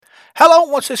Hello,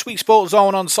 what's this week's Sports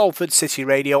Zone on Salford City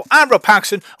Radio? I'm Rob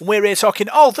Paxson, and we're here talking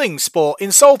all things sport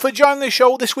in Salford. Joining the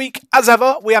show this week, as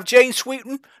ever, we have James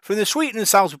Sweeten from the Sweeten and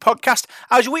Salisbury podcast.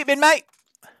 How's your week been, mate?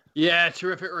 Yeah,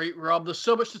 terrific, Rob. There's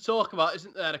so much to talk about,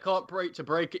 isn't there? I can't wait to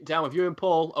break it down with you and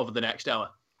Paul over the next hour.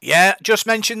 Yeah, just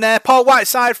mentioned there, Paul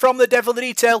Whiteside from The Devil in the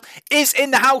Detail is in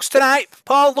the house tonight.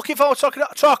 Paul, looking forward to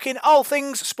talking all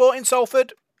things sport in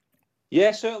Salford.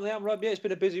 Yeah, certainly am, Rob. Yeah, it's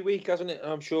been a busy week, hasn't it?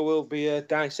 I'm sure we'll be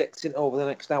dissecting over the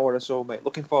next hour or so, mate.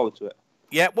 Looking forward to it.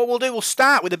 Yeah, what we'll do, we'll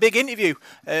start with a big interview,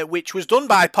 which was done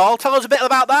by Paul. Tell us a bit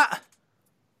about that.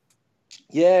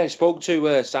 Yeah, I spoke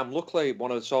to Sam Luckley,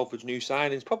 one of Salford's new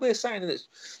signings. Probably a signing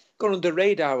that's gone under the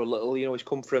radar a little. You know, he's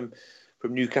come from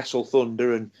Newcastle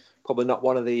Thunder and probably not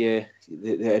one of the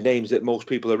names that most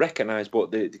people are recognised,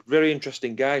 but the very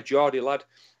interesting guy, Geordie lad.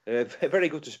 Very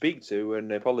good to speak to,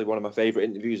 and probably one of my favourite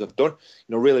interviews I've done.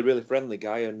 You know, really, really friendly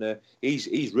guy, and he's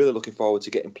really looking forward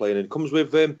to getting playing. And comes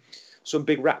with some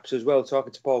big raps as well.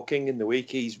 Talking to Paul King in the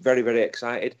week, he's very, very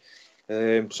excited.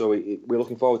 So we're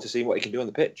looking forward to seeing what he can do on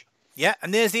the pitch. Yeah,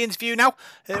 and there's the interview now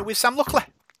with Sam Luckley.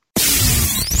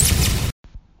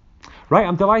 Right,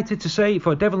 I'm delighted to say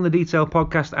for Devil in the Detail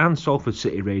podcast and Salford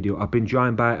City Radio, I've been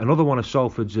joined by another one of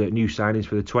Salford's new signings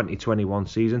for the 2021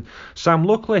 season, Sam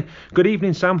Luckley. Good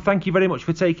evening, Sam. Thank you very much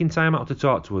for taking time out to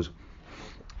talk to us.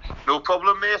 No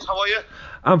problem, mate. How are you?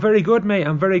 I'm very good, mate.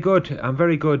 I'm very good.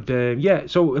 Yeah,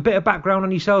 so a bit of background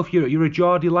on yourself. You're a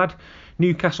Geordie lad,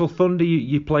 Newcastle Thunder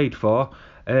you played for.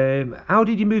 How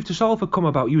did you move to Salford come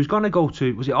about? You was going to go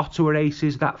to, was it Ottawa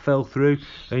Aces? That fell through,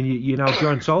 and you now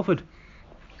joined Salford.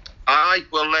 Aye,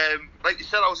 well, like you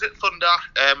said, I was at Thunder.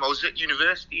 I was at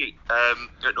university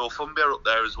at Northumbria up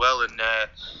there as well, and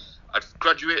I'd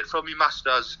graduated from my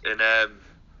masters, and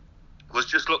was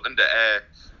just looking to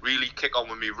really kick on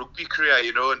with my rugby career,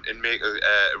 you know, and make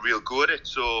a real go at it.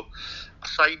 So I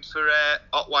signed for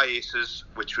Ottawa Aces,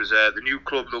 which was the new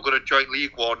club. They were going to join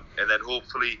League One, and then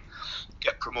hopefully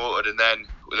get promoted, and then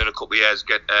within a couple of years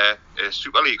get a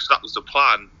Super League. So that was the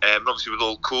plan. And obviously with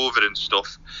all COVID and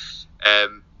stuff,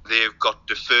 they've got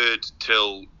deferred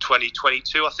till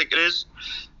 2022, I think it is.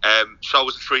 So I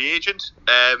was a free agent,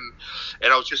 and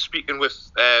I was just speaking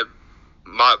with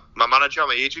my manager,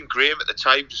 my agent Graham at the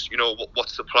time. Just, you know,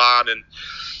 what's the plan, and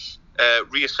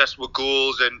reassess my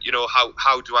goals, and you know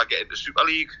how do I get into Super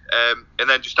League, and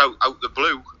then just out the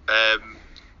blue,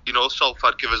 you know,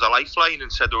 Salford give us a lifeline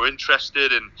and said they were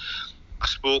interested, and I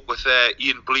spoke with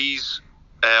Ian Blease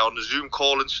on the Zoom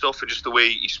call and stuff, and just the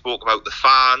way he spoke about the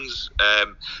fans,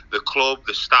 the club,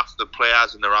 the staff, the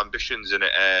players, and their ambitions, and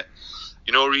it,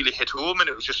 you know, really hit home, and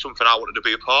it was just something I wanted to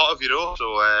be a part of, you know.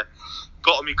 So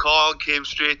got in my car and came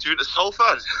straight to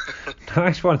Salford.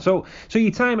 Nice one. So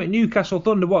your time at Newcastle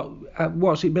Thunder,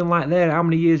 what's it been like there? How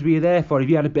many years were you there for? Have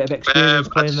you had a bit of experience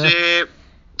playing there? I'd say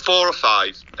 4 or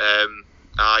 5.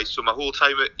 So my whole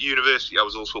time at university, I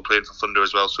was also playing for Thunder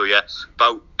as well. So yeah,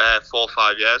 about 4 or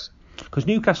 5 years. Because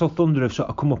Newcastle Thunder have sort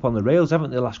of come up on the rails,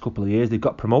 haven't they, the last couple of years? They've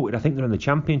got promoted. I think they're in the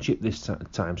Championship this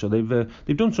time, so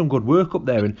they've done some good work up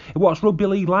there. And what's rugby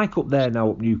league like up there now,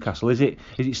 up Newcastle? Is it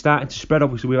starting to spread?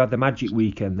 Obviously, we've had the Magic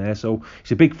weekend there, so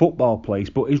it's a big football place.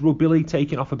 But is rugby league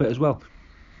taking off a bit as well?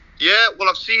 Yeah, well,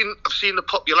 I've seen the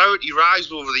popularity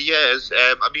rise over the years.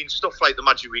 I mean, stuff like the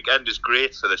Magic Weekend is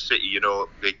great for the city. You know,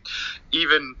 like,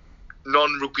 even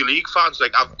non-rugby league fans,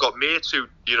 like I've got mates who,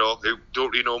 you know, who don't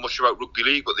really know much about rugby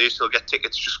league, but they still get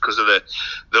tickets just because of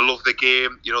they love the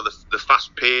game, you know, the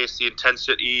fast pace, the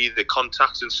intensity, the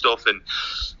contacts and stuff, and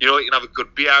you know, you can have a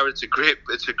good beer. It's a great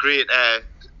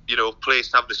you know, place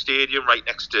to have the stadium right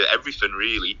next to everything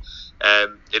really.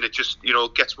 And it just, you know,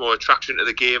 gets more attraction to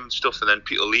the game and stuff, and then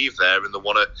people leave there and they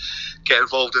want to get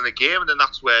involved in the game, and then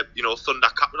that's where, you know, Thunder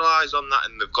capitalise on that,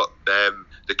 and they've got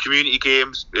the community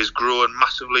games is growing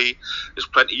massively. There's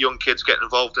plenty of young kids getting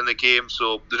involved in the game,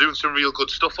 so they're doing some real good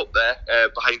stuff up there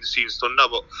behind the scenes Thunder.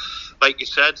 But like you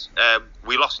said,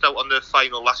 we lost out on the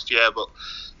final last year, but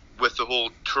with the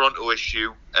whole Toronto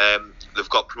issue, they've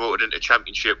got promoted into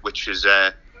Championship, which is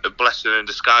a blessing in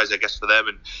disguise, I guess, for them.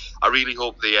 And I really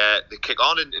hope they kick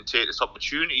on and take this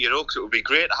opportunity, you know, because it would be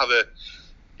great to have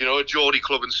a Geordie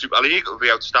club in Super League. It would be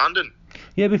outstanding.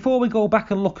 Yeah, before we go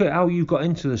back and look at how you got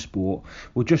into the sport,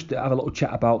 we'll just have a little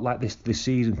chat about like this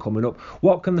season coming up.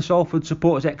 What can the Salford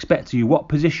supporters expect to you? What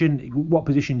position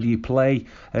do you play,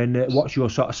 and what's your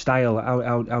sort of style?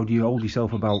 How do you hold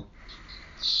yourself about?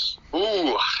 Ooh,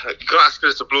 you're gonna ask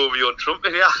us to blow my own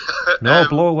trumpet here. No,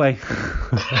 blow away.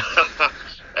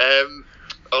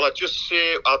 Well, I just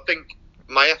say I think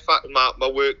my effort and my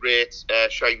work rate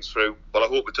shines through. Well, I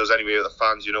hope it does anyway with the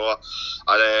fans. You know,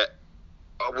 I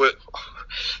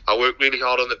I work really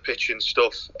hard on the pitch and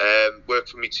stuff. Work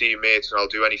for my teammates, and I'll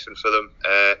do anything for them.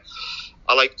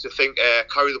 I like to think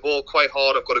carry the ball quite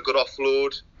hard. I've got a good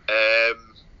offload.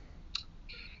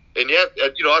 And yeah,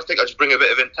 I think I just bring a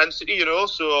bit of intensity,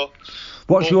 So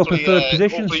what's your preferred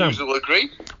position, Sam? Hopefully, will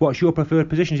agree. What's your preferred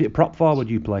position? Is it prop forward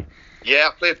you play? Yeah,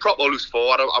 I play prop or loose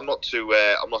forward. I'm not too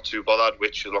bothered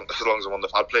which, as long as I'm on the.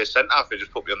 I'd play centre if they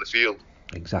just put me on the field.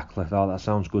 Exactly. Oh, that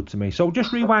sounds good to me. So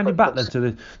just rewinding back then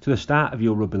to the start of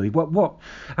your rugby league.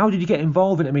 How did you get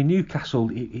involved in it? I mean, Newcastle,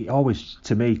 it always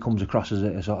to me comes across as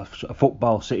a sort of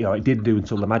football city, or it did do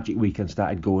until the Magic Weekend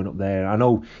started going up there. I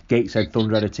know Gateshead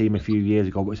Thunder had a team a few years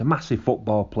ago, but it's a massive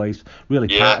football place. Really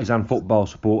partisan football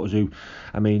supporters who,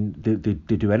 I mean,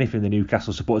 they do anything. The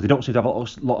Newcastle supporters, they don't seem to have a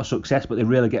lot of success, but they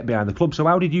really get behind the club. So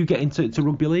how did you get into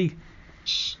rugby league?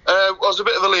 I was a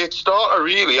bit of a late starter,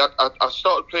 really. I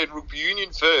started playing rugby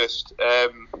union first. I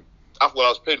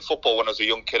was playing football when I was a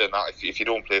young kid, and that if you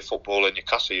don't play football in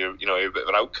Newcastle, you're a bit of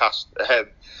an outcast.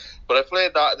 But I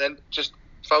played that, and then just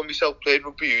found myself playing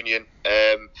rugby union.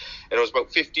 And I was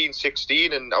about 15,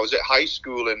 16, and I was at high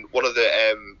school, and one of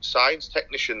the science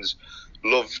technicians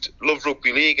loved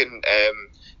rugby league and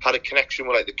had a connection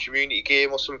with like the community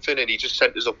game or something, and he just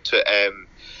sent us up to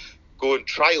go and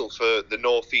trial for the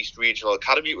North East Regional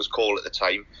Academy, it was called at the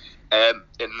time. And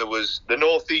there was the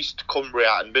North East,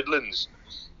 Cumbria and Midlands.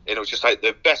 And it was just like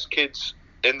the best kids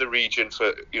in the region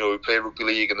for, who play rugby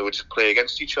league, and they would just play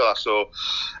against each other. So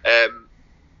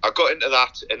I got into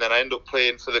that, and then I ended up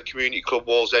playing for the community club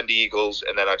Wallsend Eagles,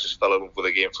 and then I just fell in love with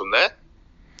the game from there.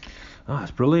 Oh,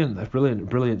 that's brilliant. That's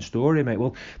brilliant story, mate.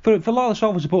 Well, for a lot of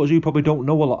Salford supporters who probably don't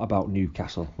know a lot about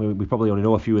Newcastle, we probably only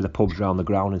know a few of the pubs around the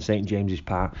ground in St James's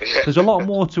Park. There's a lot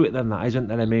more to it than that, isn't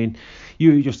there? I mean,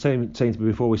 you were just saying to me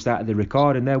before we started the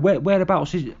recording there,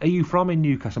 whereabouts are you from in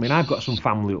Newcastle? I mean, I've got some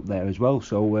family up there as well,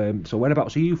 so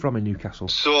whereabouts are you from in Newcastle?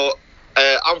 So,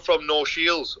 I'm from North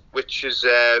Shields, which is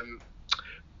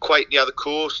quite near the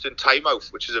coast, in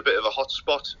Tynemouth, which is a bit of a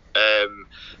hotspot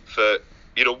for...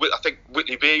 I think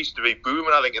Whitley Bay used to be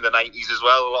booming, I think, in the 90s as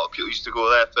well. A lot of people used to go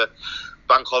there for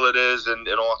bank holidays and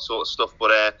all that sort of stuff.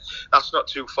 But that's not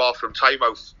too far from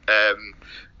Tynemouth.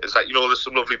 It's like, there's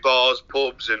some lovely bars,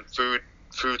 pubs and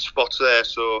food spots there.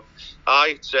 So,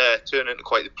 it's turning into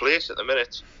quite the place at the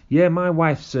minute. Yeah, my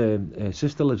wife's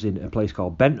sister lives in a place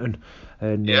called Benton,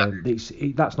 and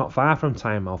that's not far from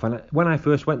Tynemouth. And when I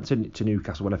first went to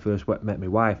Newcastle, when I first met my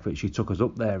wife, she took us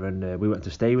up there, and we went to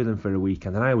stay with them for a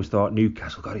weekend. And I always thought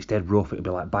Newcastle, God, it's dead rough. It'd be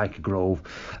like Byker Grove,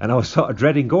 and I was sort of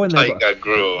dreading going there. Byker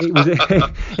Grove.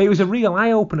 It was a real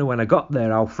eye opener when I got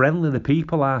there. How friendly the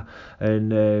people are,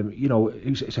 and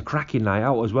it's a cracking night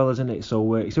out as well, isn't it?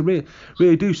 So it's a really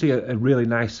do see a really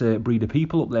nice breed of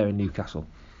people up there in Newcastle.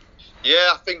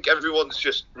 Yeah, I think everyone's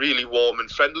just really warm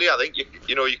and friendly. I think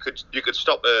you could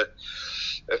stop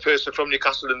a person from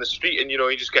Newcastle in the street, and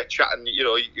you just get chatting.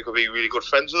 You could be really good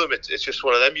friends with them. It's just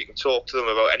one of them. You can talk to them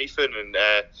about anything, and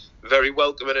very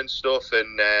welcoming and stuff.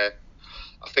 And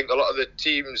I think a lot of the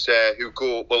teams who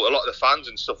go, a lot of the fans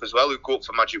and stuff as well who go up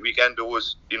for Magic Weekend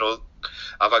always,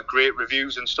 I've had great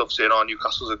reviews and stuff saying, "Oh,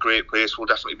 Newcastle's a great place. We'll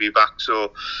definitely be back."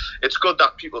 So it's good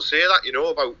that people say that,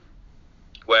 about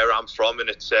where I'm from, and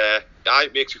it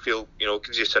makes you feel,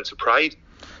 gives you a sense of pride.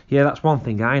 Yeah, that's one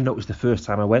thing I noticed the first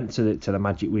time I went to the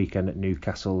Magic Weekend at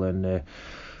Newcastle, and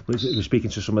was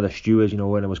speaking to some of the stewards,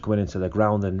 when I was coming into the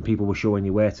ground, and people were showing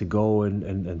you where to go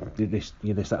and this,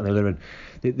 that and the other, and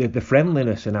the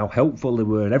friendliness and how helpful they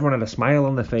were, and everyone had a smile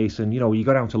on their face. And you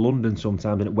go down to London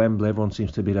sometimes, and at Wembley everyone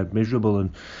seems to be miserable and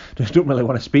just don't really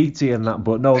want to speak to you and that.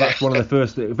 But no, that's one of the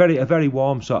first, a very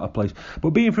warm sort of place.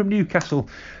 But being from Newcastle,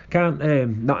 can't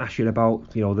not ask you about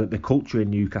the culture in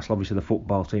Newcastle. Obviously the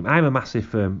football team. I'm a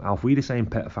massive Alf Wiedersheim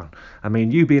Pet fan. I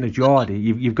mean, you being a Geordie,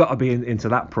 you've got to be into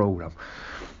that programme.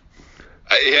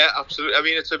 Yeah, absolutely. I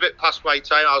mean, it's a bit past my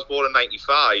time. I was born in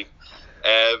 '95,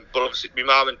 but obviously my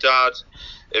mum and dad,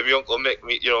 and my uncle Mick,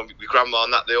 my grandma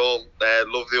and that, they all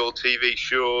love the old TV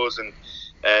shows, and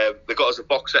they got us a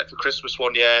box set for Christmas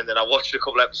one year, and then I watched a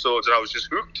couple episodes and I was just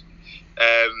hooked.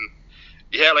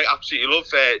 Absolutely love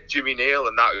Jimmy Neal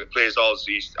and that, who plays Oz.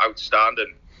 He's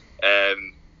outstanding.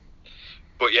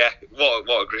 But yeah,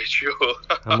 what a great show.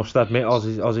 I must admit, Oz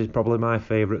is probably my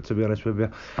favourite, to be honest with you.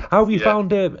 How have you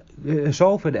found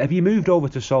Salford? Have you moved over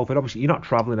to Salford? Obviously, you're not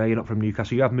travelling now, you're not from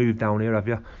Newcastle. You have moved down here, have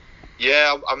you?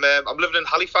 Yeah, I'm living in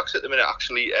Halifax at the minute,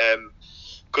 actually,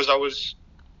 because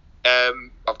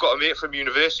I've got a mate from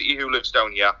university who lives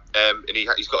down here, and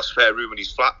he's got a spare room in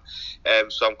his flat.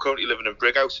 So I'm currently living in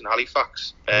Brighouse in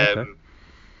Halifax. Okay.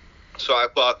 So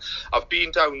I've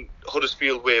been down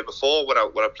Huddersfield way before when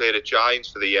I played at Giants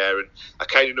for the year, and I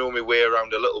kind of know my way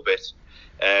around a little bit.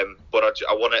 But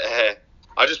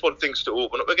I just want things to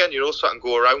open up again, so I can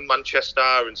go around Manchester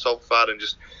and Salford and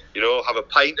just, have a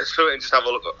pint or something and just have a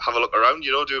look around,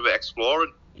 do a bit of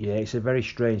exploring. Yeah, it's a very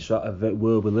strange sort of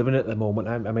world we're living in at the moment.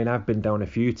 I mean, I've been down a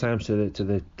few times to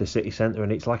the city centre,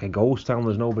 and it's like a ghost town.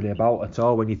 There's nobody about at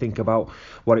all when you think about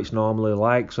what it's normally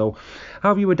like. So, how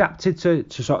have you adapted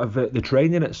to sort of the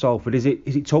training at Salford? Is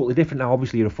it totally different now?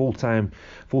 Obviously, you're a full-time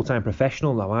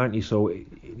professional now, aren't you? So, do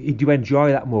you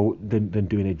enjoy that more than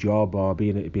doing a job or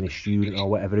being a student or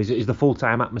whatever? Is the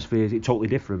full-time atmosphere, is it totally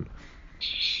different?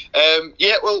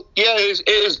 It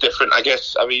is different, I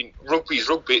guess. I mean, rugby's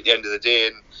rugby at the end of the day,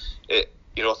 and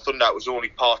Thunder was only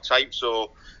part-time,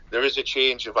 so there is a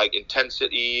change of like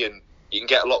intensity, and you can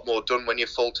get a lot more done when you're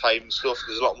full-time and stuff.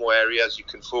 There's a lot more areas you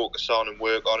can focus on and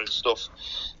work on and stuff.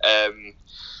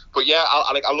 But yeah,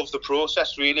 I love the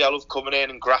process, really. I love coming in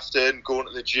and grafting, going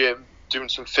to the gym, doing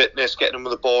some fitness, getting in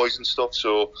with the boys and stuff.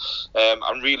 So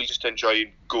I'm really just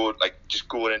enjoying going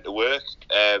into work.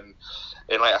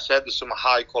 And like I said, there's some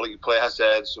high quality players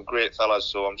there, there's some great fellas,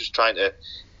 so I'm just trying to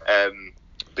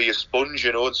be a sponge,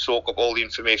 and soak up all the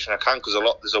information I can, because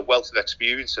there's a wealth of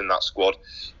experience in that squad,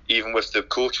 even with the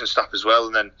coaching staff as well.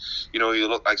 And then, you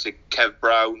look like, say, Kev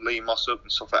Brown, Lee Mossop and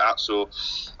stuff like that. So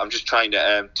I'm just trying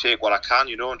to take what I can,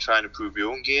 and try and improve my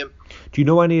own game. Do you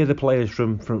know any of the players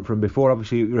from before?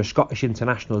 Obviously, you're a Scottish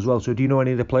international as well, so do you know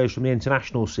any of the players from the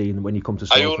international scene when you come to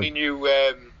Salford? I only knew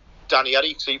Danny Eddy,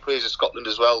 because he plays in Scotland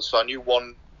as well, so I knew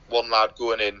one lad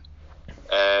going in.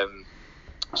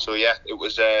 So yeah, it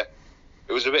was a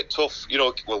bit tough,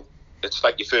 well, it's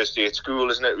like your first day at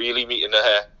school, isn't it, really, meeting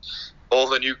all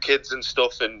the new kids and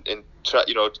stuff, and try,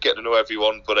 get to know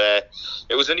everyone. But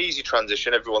it was an easy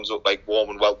transition. Everyone's up like warm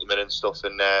and welcoming and stuff,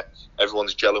 and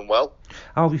everyone's gelling well.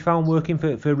 How have you found working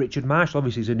for Richard Marshall?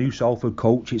 Obviously, he's a new Salford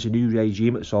coach. It's a new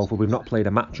regime at Salford. We've not played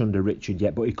a match under Richard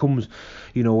yet, but he comes,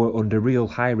 under real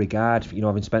high regard.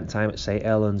 Having spent time at St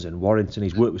Helens and Warrington,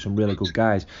 he's worked with some really good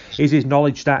guys. Is his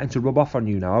knowledge starting to rub off on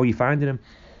you now? How are you finding him?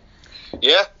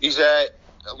 Yeah, he's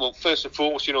well, first and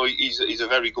foremost, he's a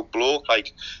very good bloke.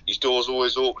 Like, his door's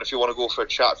always open if you want to go for a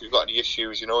chat. If you've got any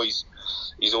issues,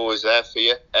 he's always there for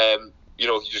you.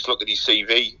 You just look at his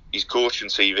CV, his coaching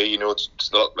CV.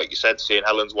 It's not, like you said, St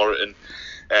Helens, Warrington.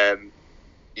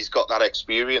 He's got that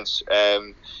experience,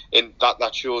 and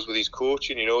that shows with his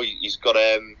coaching. He's got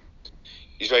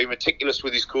he's very meticulous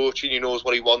with his coaching. He knows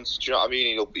what he wants. Do you know what I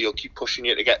mean? He'll keep pushing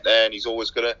you to get there, and he's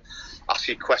always gonna ask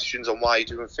you questions on why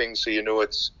you're doing things, so so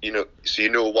you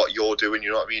know what you're doing.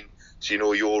 You know what I mean? So you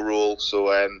know your role.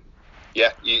 So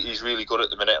he's really good at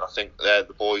the minute, and I think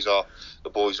the boys are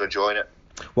enjoying it.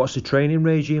 What's the training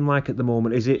regime like at the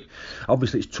moment? Is it,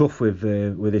 obviously it's tough with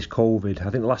this COVID. I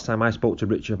think the last time I spoke to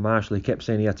Richard Marshall, he kept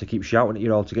saying he had to keep shouting at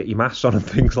you all to get your masks on and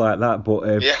things like that.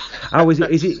 But how is it?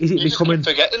 Is it you becoming?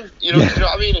 Just keep forgetting, you know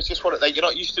what I mean? It's just you're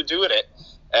not used to doing it,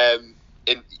 and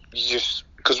you just,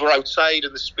 because we're outside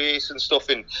in the space and stuff,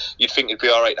 and you'd think it'd be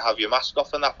all right to have your mask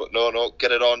off and that, but no,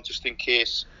 get it on just in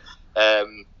case.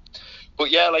 But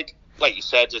yeah, like you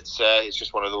said, it's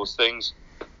just one of those things.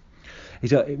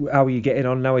 How are you getting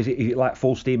on now? Is it like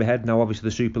full steam ahead now? Obviously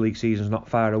the Super League season's not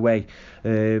far away.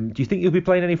 Do you think you'll be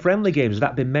playing any friendly games? Has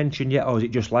that been mentioned yet, or is it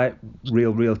just like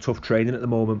real tough training at the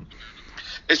moment?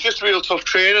 It's just real tough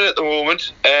training at the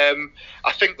moment.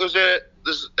 I think there's a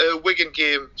Wigan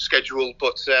game scheduled,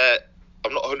 but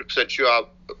I'm not 100% sure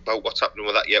about what's happening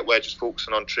with that yet. We're just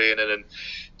focusing on training and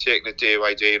taking it day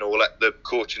by day, we'll let the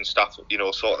coaching staff, sort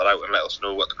that out and let us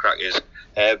know what the crack is.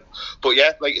 But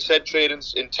yeah, like you said,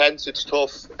 training's intense, it's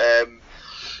tough.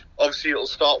 Obviously, it'll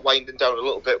start winding down a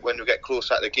little bit when we get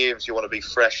closer to the games. You want to be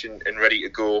fresh and ready to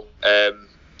go.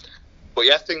 But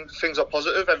yeah, things are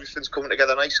positive. Everything's coming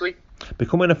together nicely.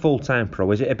 Becoming a full-time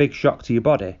pro, is it a big shock to your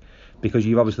body? Because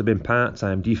you've obviously been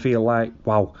part-time. Do you feel like,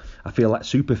 wow, I feel like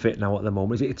super fit now at the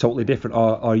moment? Is it totally different?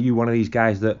 Or are you one of these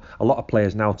guys that a lot of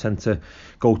players now tend to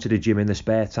go to the gym in the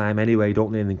spare time anyway,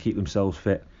 don't they, and then keep themselves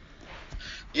fit?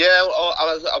 Yeah,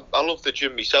 I love the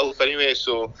gym myself anyway,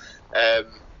 so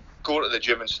going to the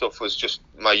gym and stuff was just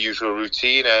my usual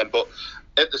routine. But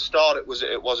at the start, it was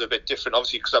a bit different,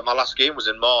 obviously, because my last game was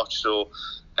in March, so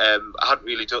I haven't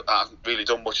really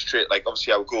done much training. Like,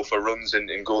 obviously, I would go for runs and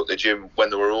go to the gym when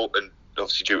they were open,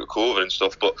 obviously due to COVID and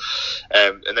stuff. But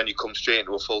and then you come straight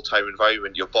into a full-time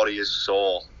environment, your body is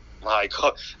sore. My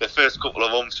God, the first couple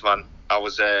of months, man, I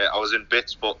was in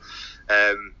bits, but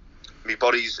my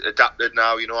body's adapted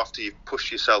now. After you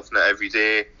push yourself in it every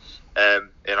day, and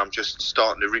I'm just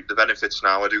starting to reap the benefits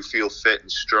now. I do feel fit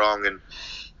and strong, and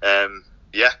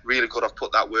yeah, really good. I've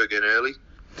put that work in early.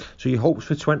 So your hopes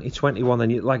for 2021, then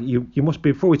you must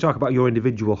be, before we talk about your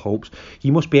individual hopes,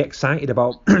 you must be excited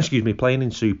about playing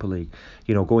in Super League.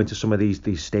 Going to some of these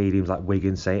stadiums like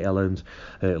Wigan, St Helens,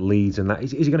 Leeds, and that.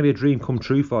 Is it going to be a dream come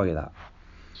true for you? That?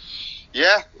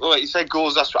 Yeah, well, like you said,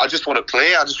 goals. I just want to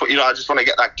play. I just want to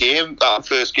get that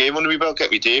first game under my belt,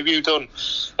 get my debut done.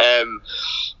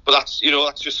 But that's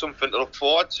just something to look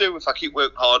forward to. If I keep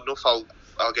working hard enough,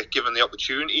 I'll get given the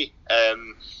opportunity.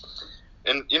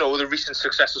 And the recent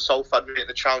success of Salford making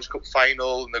the Challenge Cup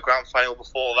final and the grand final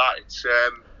before that, it's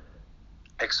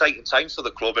exciting times for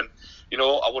the club, and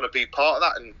I want to be part of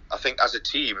that. And I think as a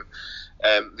team,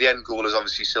 the end goal is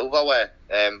obviously silverware,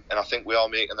 and I think we are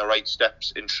making the right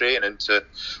steps in training to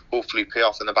hopefully pay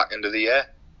off in the back end of the year.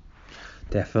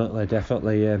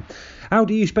 Definitely. How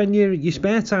do you spend your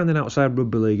spare time then outside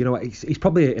rugby league? It's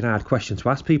probably an hard question to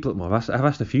ask people at the moment. I've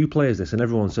asked a few players this, and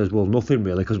everyone says, well, nothing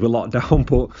really, because we're locked down.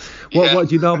 But what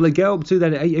do you normally get up to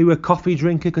then? Are you a coffee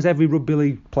drinker? Because every rugby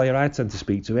league player I tend to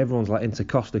speak to, everyone's like into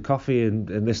Costa coffee and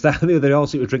this, that, and the other. They all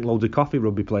seem to drink loads of coffee,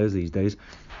 rugby players these days.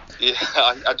 Yeah,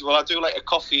 I do like a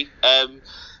coffee.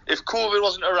 If COVID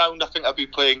wasn't around, I think I'd be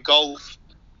playing golf.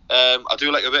 I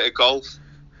do like a bit of golf.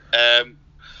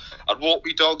 I'd walk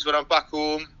my dogs when I'm back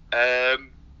home,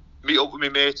 meet up with my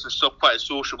mates and stuff, quite a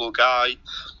sociable guy.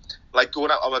 Like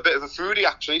going out, I'm a bit of a foodie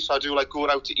actually, so I do like going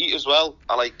out to eat as well.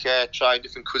 I like trying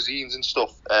different cuisines and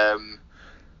stuff.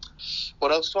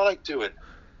 What else do I like doing?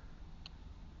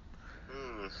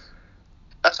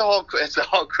 It's a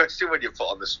hard question when you're put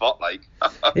on the spot, like.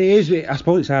 It is. I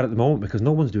suppose it's hard at the moment because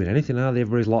no one's doing anything now.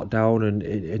 Everybody's locked down,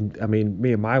 and I mean,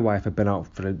 me and my wife have been out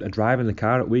for a drive in the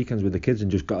car at weekends with the kids and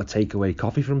just got a takeaway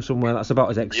coffee from somewhere. That's about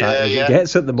as exciting as it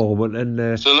gets at the moment.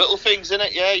 And so little things in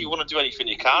it, yeah. You want to do anything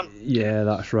you can. Yeah,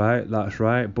 that's right.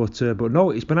 But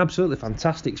no, it's been absolutely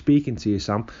fantastic speaking to you,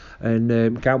 Sam,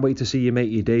 and can't wait to see you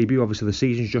make your debut. Obviously, the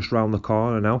season's just round the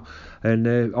corner now,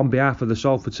 and on behalf of the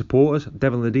Salford supporters,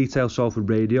 Devil in the Detail,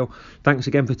 Salford Radio, thanks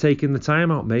again for taking the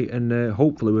time out, mate, and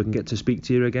hopefully we can get to speak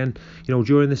to you again,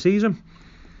 during the season.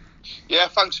 Yeah,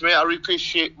 thanks, mate. I really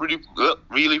appreciate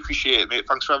it, mate.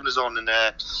 Thanks for having us on, and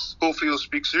hopefully we'll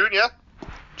speak soon. Yeah.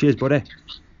 Cheers, buddy.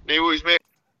 No worries, mate.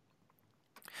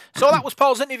 So that was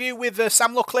Paul's interview with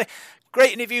Sam Luckley.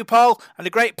 Great interview, Paul, and a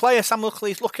great player. Sam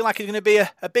Luckley is looking like he's going to be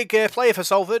a big player for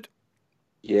Salford.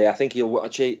 Yeah, I think he'll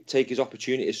want to take his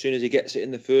opportunity as soon as he gets it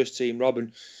in the first team, Rob.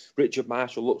 And Richard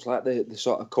Marshall looks like the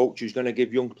sort of coach who's going to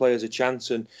give young players a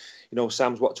chance. And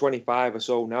Sam's 25 or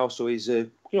so now, so he's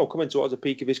coming towards the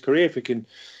peak of his career. If he can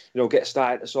get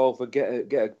started at Salford,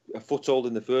 get a foothold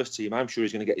in the first team, I'm sure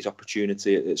he's going to get his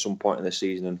opportunity at some point in the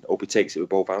season, and hope he takes it with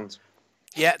both hands.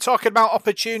 Yeah, talking about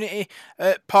opportunity,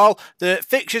 Paul, the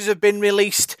fixtures have been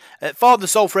released for the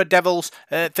Salford Devils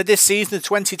for this season, the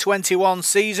 2021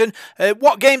 season.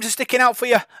 What games are sticking out for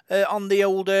you on the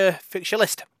old fixture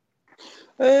list?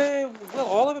 Well,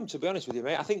 all of them, to be honest with you,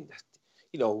 mate. I think,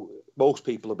 most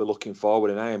people will be looking forward,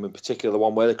 and I am in particular the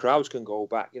one where the crowds can go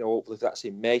back. Hopefully that's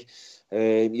in May.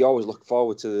 You always look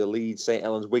forward to the Leeds, St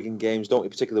Helens, Wigan games, don't you?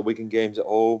 Particularly Wigan games at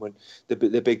home and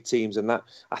the big teams and that.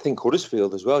 I think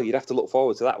Huddersfield as well. You'd have to look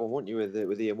forward to that one, wouldn't you?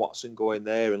 With Ian Watson going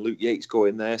there and Luke Yates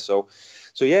going there. So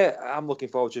yeah, I'm looking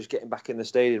forward to just getting back in the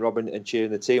stadium, Robin, and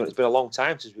cheering the team. And it's been a long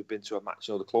time since we've been to a match.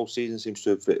 The close season seems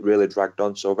to have really dragged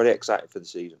on. So very excited for the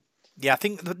season. Yeah, I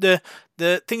think the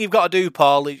thing you've got to do,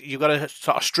 Paul, is you've got to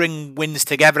sort of string wins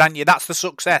together, haven't you? That's the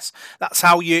success. That's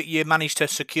how you manage to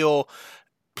secure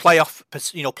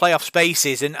playoff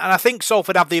spaces, and I think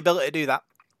Salford have the ability to do that.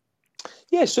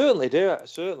 Yeah, certainly do.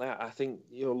 Certainly, I think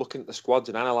looking at the squads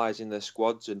and analysing their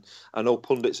squads, and I know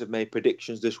pundits have made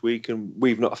predictions this week, and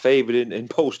we've not favoured in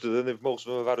most of them. If most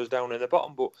of them have had us down in the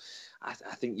bottom, but I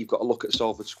think you've got to look at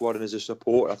Salford's squad, and as a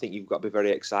supporter, I think you've got to be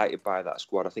very excited by that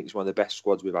squad. I think it's one of the best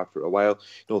squads we've had for a while.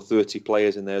 30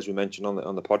 players in there, as we mentioned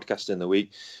on the podcast in the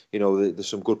week. There's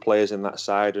some good players in that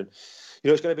side, and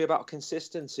it's going to be about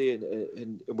consistency,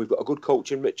 and we've got a good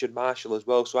coach in Richard Marshall as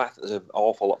well. So I think there's an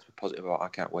awful lot to be positive about. I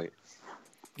can't wait.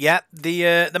 Yeah,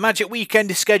 the Magic Weekend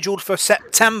is scheduled for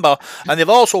September, and they've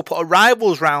also put a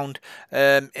rivals round.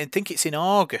 I think it's in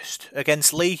August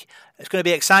against Leigh. It's going to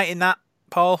be exciting, that,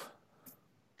 Paul.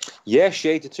 Yeah,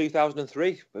 shade to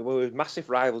 2003. We were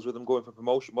massive rivals with them going for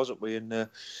promotion, wasn't we? And it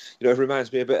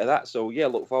reminds me a bit of that. So yeah,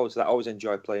 look forward to that. I always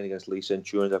enjoy playing against Leigh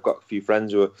Centurions. I've got a few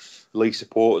friends who are Leigh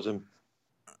supporters, and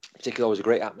particularly always a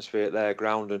great atmosphere at their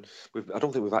ground. And I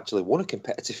don't think we've actually won a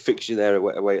competitive fixture there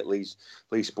away at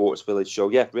Leigh Sports Village. So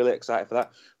yeah, really excited for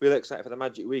that. Really excited for the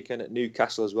Magic Weekend at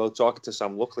Newcastle as well. Talking to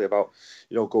Sam Luckley about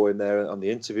going there on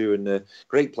the interview, and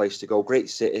great place to go,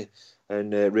 great city.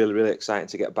 And really, really exciting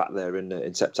to get back there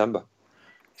in September.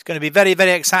 It's going to be very,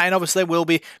 very exciting. Obviously, we'll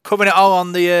be covering it all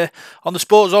on the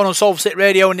Sports Zone on Salford City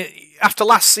Radio. And after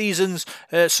last season's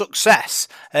success,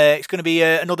 it's going to be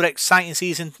another exciting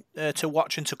season to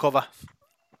watch and to cover.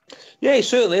 Yeah, it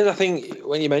certainly is. I think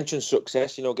when you mention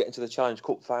success, getting to the Challenge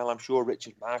Cup final, I'm sure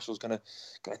Richard Marshall's going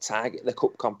to target the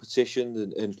cup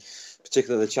competition and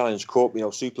particularly the Challenge Cup.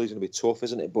 Super League's going to be tough,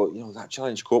 isn't it? But that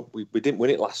Challenge Cup, we didn't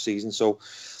win it last season, so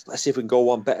let's see if we can go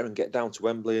one better and get down to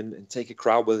Wembley and take a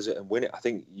crowd with us and win it. I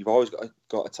think you've always got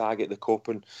to target the cup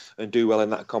and do well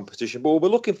in that competition. But we're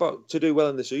looking to do well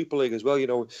in the Super League as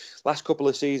well. Last couple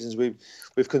of seasons we've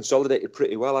consolidated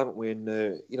pretty well, haven't we?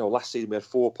 And last season we had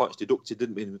 4 points deducted,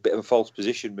 didn't we? In a bit of a false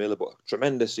position, really, but a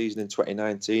tremendous season in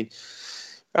 2019.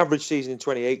 Average season in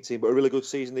 2018, but a really good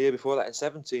season the year before that in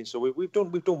 2017. So we've done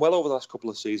well over the last couple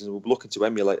of seasons. We're looking to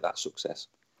emulate that success.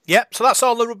 Yep, so that's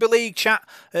all the Rugby League chat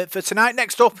for tonight.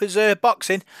 Next up is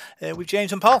boxing with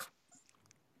James and Paul.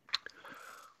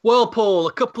 Well, Paul,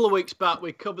 a couple of weeks back,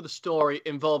 we covered the story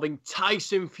involving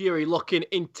Tyson Fury looking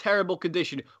in terrible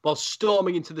condition while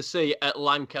storming into the sea at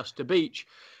Lancaster Beach.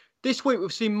 This week,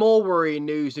 we've seen more worrying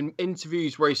news and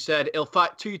interviews where he said he'll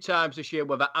fight 2 times this year,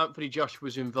 whether Anthony Joshua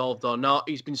was involved or not.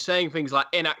 He's been saying things like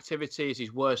inactivity is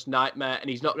his worst nightmare, and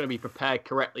he's not going to be prepared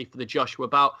correctly for the Joshua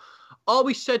bout. Are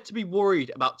we said to be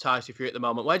worried about Tyson Fury at the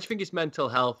moment? Where do you think his mental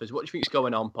health is? What do you think is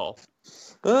going on, Paul?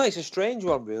 Well, it's a strange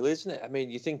one, really, isn't it? I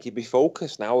mean, you think he'd be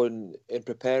focused now in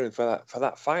preparing for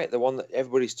that fight, the one that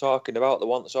everybody's talking about, the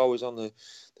one that's always on the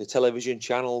television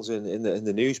channels and in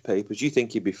the newspapers. You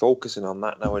think he'd be focusing on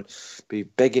that now and be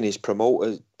begging his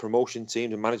promotion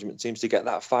teams and management teams to get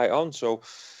that fight on. So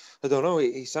I don't know.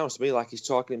 He sounds to me like he's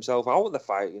talking himself out of the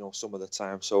fight, some of the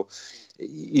time. So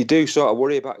you do sort of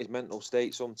worry about his mental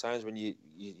state sometimes when you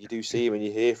do see him and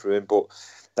you hear from him. But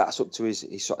that's up to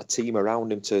his sort of team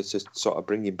around him to sort of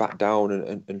bring him back down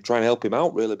and try and help him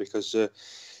out, really, because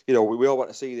we all want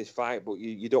to see this fight, but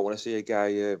you don't want to see a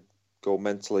guy go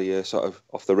mentally sort of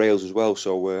off the rails as well.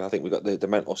 So I think we've got the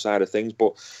mental side of things,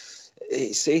 but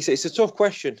it's a tough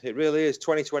question. It really is.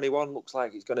 2021 looks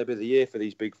like it's going to be the year for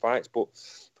these big fights, but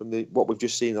from what we've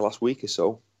just seen the last week or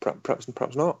so, perhaps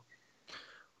not.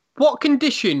 What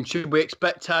condition should we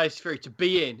expect Tyson Fury to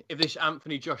be in if this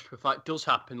Anthony Joshua fight does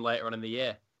happen later on in the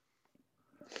year?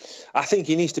 I think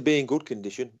he needs to be in good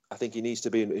condition. I think he needs to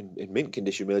be in mint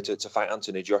condition, really, to fight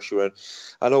Anthony Joshua. And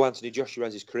I know Anthony Joshua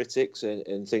has his critics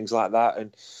and things like that,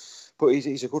 but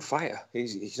he's a good fighter.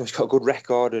 He's got a good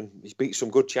record and he's beat some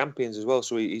good champions as well.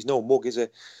 So he's no mug, is he?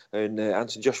 And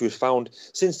Anthony Joshua's found,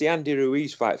 since the Andy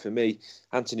Ruiz fight for me,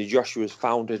 Anthony Joshua's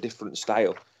found a different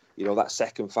style. That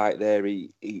second fight there,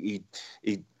 he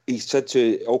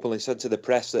openly said to the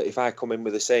press that if I come in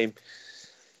with the same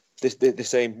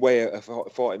way I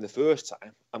fought him the first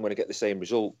time, I'm going to get the same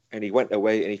result. And he went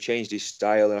away and he changed his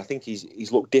style. And I think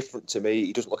he's looked different to me.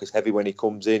 He doesn't look as heavy when he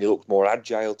comes in. He looks more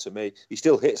agile to me. He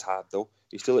still hits hard, though.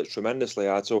 He still hits tremendously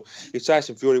hard. So if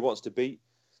Tyson Fury wants to beat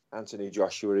Anthony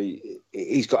Joshua,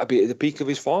 he's got to be at the peak of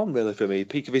his form, really, for me,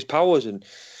 peak of his powers. And,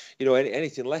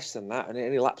 anything less than that and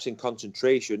any lapse in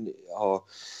concentration or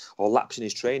lapse in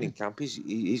his training camp,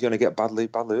 he's going to get badly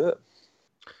hurt.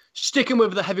 Sticking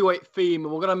with the heavyweight theme,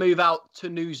 we're going to move out to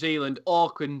New Zealand,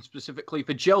 Auckland specifically,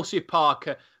 for Joseph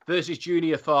Parker versus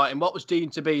Junior Thornton, what was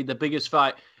deemed to be the biggest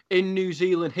fight in New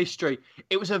Zealand history.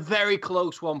 It was a very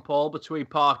close one, Paul, between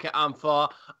Parker and Farr.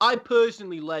 I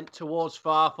personally leant towards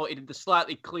Farr, thought he did the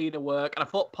slightly cleaner work, and I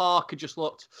thought Parker just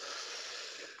looked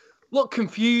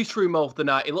confused through most of the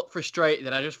night. He looked frustrated,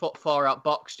 and I just thought Farr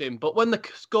outboxed him. But when the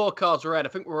scorecards were read, I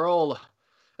think we were all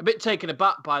a bit taken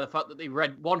aback by the fact that they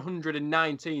read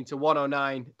 119 to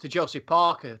 109 to Joseph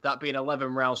Parker, that being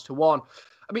 11 rounds to 1.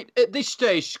 I mean, at this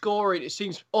stage, scoring, it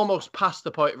seems almost past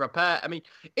the point of repair. I mean,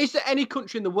 is there any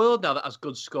country in the world now that has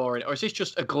good scoring, or is this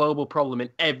just a global problem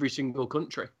in every single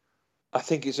country? I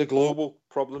think it's a global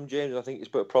problem, James. I think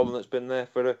it's a problem that's been there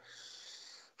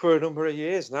for a number of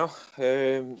years now.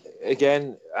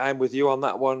 Again, I'm with you on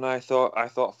that one. I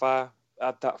thought Farr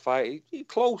had that fight. He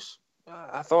close.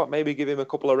 I thought maybe give him a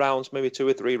couple of rounds, maybe 2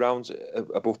 or 3 rounds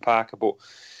above Parker, but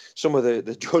some of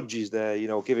the judges there,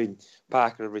 giving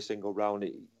Parker every single round,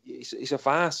 it's a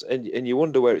farce, and you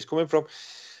wonder where it's coming from.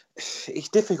 It's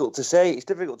difficult to say. It's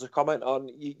difficult to comment on.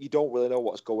 You don't really know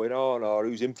what's going on or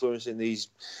who's influencing these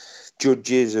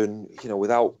judges, and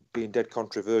without being dead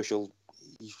controversial,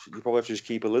 you probably have to just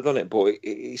keep a lid on it. But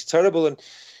it's terrible, and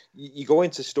you go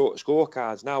into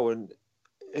scorecards now, and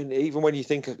even when you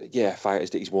think of,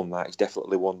 fighters, he's won that, he's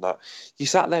definitely won that, you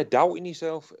sat there doubting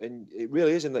yourself, and it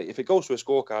really isn't that. If it goes to a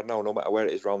scorecard now, no matter where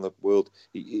it is around the world,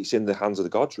 it's in the hands of the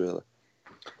gods, really.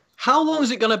 How long is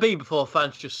it going to be before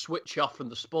fans just switch off from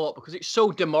the sport? Because it's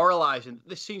so demoralising.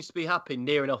 This seems to be happening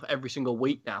near enough every single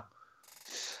week now.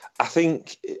 I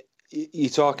think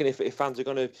you're talking if fans are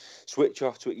going to switch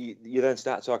off to it, you then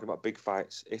start talking about big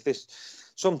fights.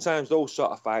 Sometimes those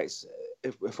sort of fights,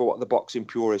 for what the boxing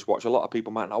purists watch, a lot of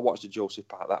people might not watch the Joseph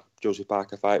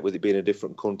Parker fight with it being a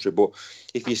different country. But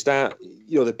if you start,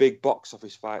 the big box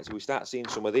office fights, we start seeing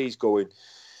some of these going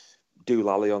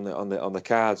doolally on the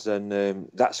cards, then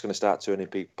that's going to start turning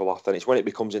people off. And it's when it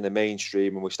becomes in the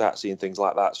mainstream and we start seeing things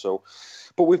like that. So,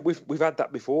 but we've had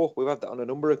that before. We've had that on a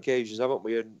number of occasions, haven't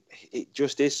we? And it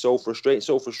just is so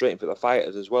frustrating for the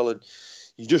fighters as well. And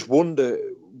you just wonder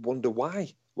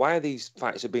why. Why are these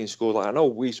fights are being scored? Like, I know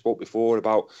we spoke before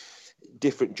about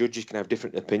different judges can have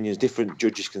different opinions. Different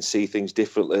judges can see things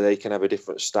differently. They can have a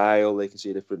different style. They can see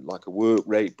a different a work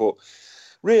rate. But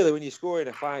really, when you're scoring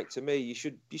a fight, to me, you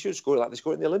should score it like they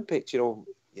score in the Olympics.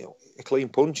 A clean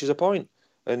punch is a point,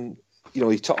 and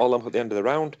you total them at the end of the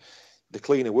round. The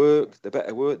cleaner work, the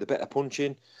better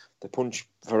punching, the punch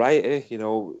variety.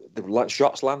 The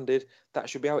shots landed. That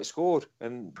should be how it's scored.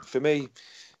 And for me,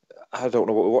 I don't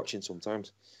know what we're watching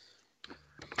sometimes.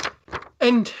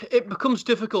 And it becomes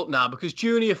difficult now because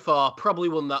Junior Farr probably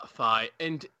won that fight.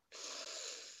 And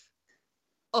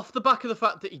off the back of the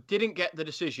fact that he didn't get the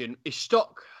decision, his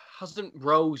stock hasn't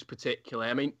rose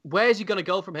particularly. I mean, where's he going to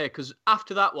go from here? Because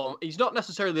after that one, he's not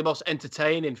necessarily the most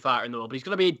entertaining fighter in the world, but he's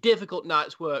going to be a difficult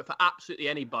night's work for absolutely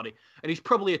anybody. And he's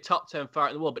probably a top 10 fighter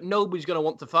in the world, but nobody's going to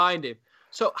want to find him.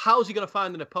 So how's he going to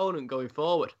find an opponent going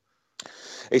forward?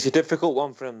 It's a difficult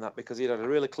one for him, that, because he had a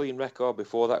really clean record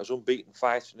before that. It was unbeaten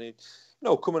fights, and he,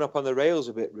 coming up on the rails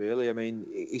a bit, really. I mean,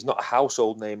 he's not a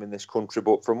household name in this country,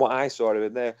 but from what I saw of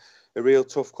him, they're a real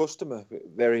tough customer,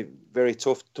 very, very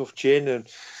tough chin and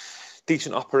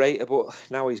decent operator. But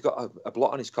now he's got a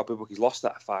blot on his copybook. He's lost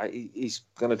that fight. He's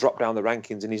going to drop down the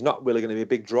rankings, and he's not really going to be a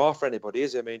big draw for anybody,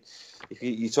 is he? I mean, if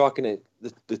you're talking at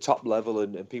the top level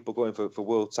and people going for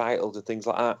world titles and things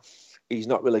like that, he's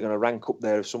not really going to rank up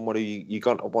there as someone who you're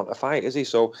going to want to fight, is he?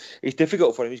 So it's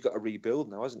difficult for him. He's got to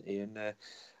rebuild now, hasn't he?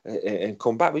 And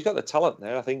come back. But he's got the talent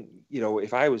there. I think,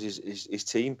 if I was his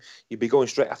team, you'd be going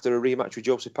straight after a rematch with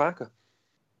Joseph Parker.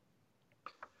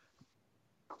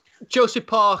 Joseph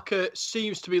Parker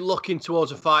seems to be looking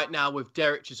towards a fight now with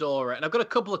Derek Chisora. And I've got a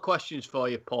couple of questions for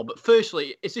you, Paul. But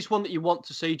firstly, is this one that you want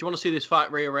to see? Do you want to see this fight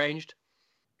rearranged?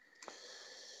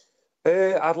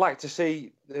 I'd like to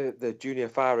see the Junior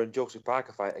Farr and Joseph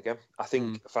Parker fight again. I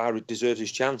think Farr deserves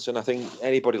his chance, and I think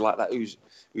anybody like that who's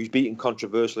beaten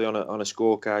controversially on a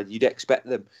scorecard, you'd expect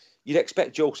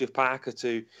Joseph Parker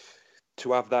to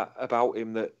have that about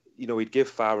him, that he'd give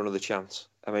Farr another chance.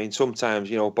 I mean, sometimes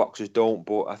boxers don't,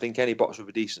 but I think any boxer with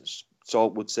a decent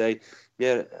salt would say,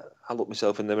 yeah, I looked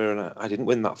myself in the mirror and I didn't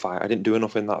win that fight. I didn't do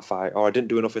enough in that fight, or I didn't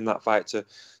do enough in that fight to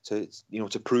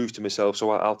prove to myself.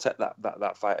 So I'll take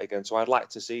that fight again. So I'd like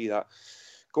to see that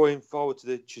going forward to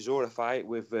the Chisora fight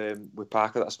with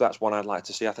Parker. That's one I'd like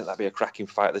to see. I think that'd be a cracking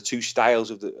fight. The two styles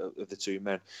of the two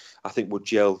men, I think, would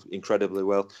gel incredibly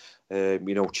well.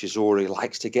 Chisora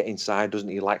likes to get inside, doesn't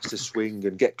he? He likes to swing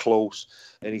and get close,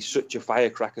 and he's such a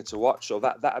firecracker to watch. So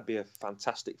that'd be a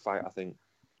fantastic fight, I think.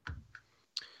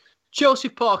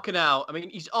 Joseph Parker now, I mean,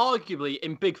 he's arguably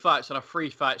in big fights on a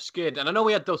 3-fight skid. And I know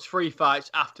he had those 3 fights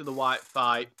after the White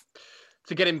fight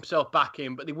to get himself back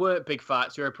in, but they weren't big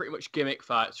fights. They were pretty much gimmick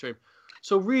fights for him.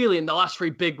 So really, in the last 3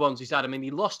 big ones he's had, I mean,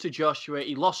 he lost to Joshua,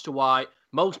 he lost to White.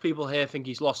 Most people here think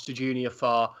he's lost to Junior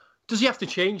Farr. Does he have to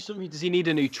change something? Does he need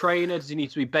a new trainer? Does he need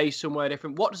to be based somewhere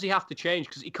different? What does he have to change?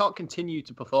 Because he can't continue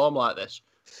to perform like this.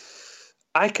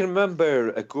 I can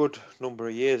remember a good number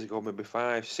of years ago, maybe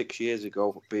 5-6 years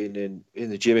ago, being in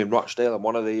the gym in Rochdale, and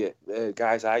one of the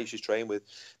guys I used to train with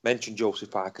mentioned Joseph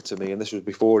Parker to me, and this was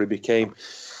before he became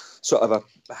sort of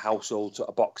a household sort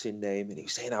of boxing name, and he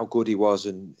was saying how good he was,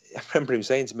 and I remember him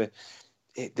saying to me,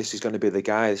 this is going to be the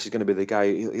guy. This is going to be the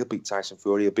guy. He'll beat Tyson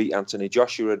Fury. He'll beat Anthony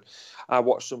Joshua. And I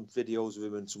watched some videos of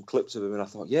him and some clips of him, and I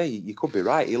thought, yeah, you could be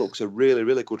right. He looks a really,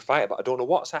 really good fighter. But I don't know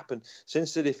what's happened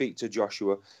since the defeat to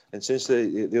Joshua and since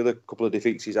the other couple of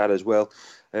defeats he's had as well.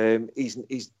 He's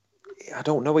I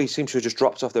don't know. He seems to have just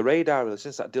dropped off the radar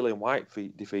since that Dillian White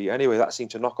defeat. Anyway, that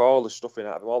seemed to knock all the stuff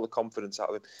out of him, all the confidence out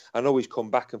of him. I know he's come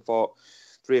back and fought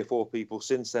 3 or 4 people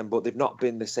since then, but they've not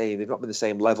been the same. They've not been the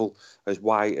same level as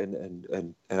White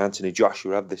and Anthony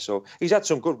Joshua, have they? So he's had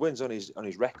some good wins on his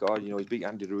record. He's beat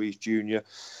Andy Ruiz Jr.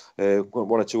 1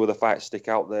 or 2 other fights stick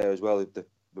out there as well.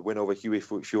 The win over Hughie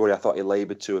Fury, I thought he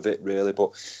laboured to a bit, really.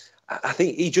 But I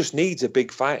think he just needs a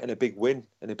big fight and a big win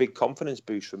and a big confidence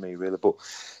boost for me, really. But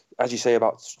as you say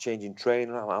about changing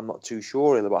training, I'm not too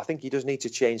sure, really. But I think he does need to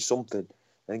change something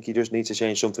I think he just needs to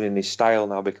change something in his style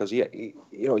now because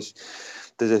there's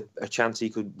a chance he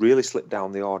could really slip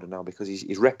down the order now because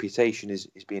his reputation is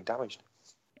being damaged.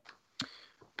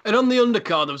 And on the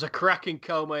undercard, there was a cracking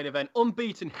co-main event.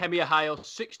 Unbeaten Hemi Ohio,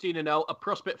 16-0, a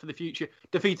prospect for the future,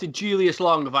 defeated Julius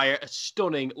Long via a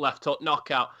stunning left hook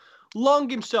knockout. Long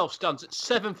himself stands at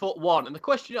 7'1", and the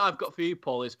question I've got for you,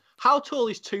 Paul, is how tall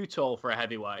is too tall for a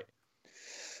heavyweight?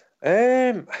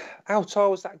 How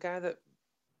tall was that guy that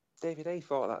David A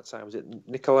fought at that time? Was it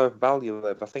Nikola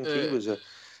Valuev? I think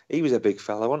he was a big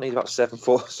fella, wasn't he? About 7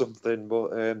 foot or something.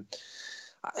 But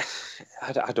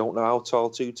I don't know how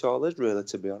tall too tall is, really,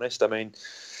 to be honest. I mean,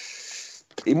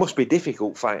 it must be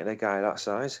difficult fighting a guy that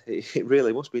size. It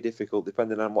really must be difficult,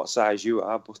 depending on what size you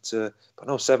are. But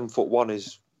no,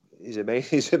 7'1" is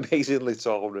amazingly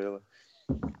tall, really.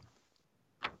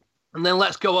 And then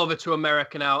let's go over to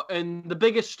America now. And the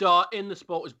biggest star in the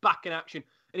sport was back in action.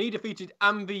 And he defeated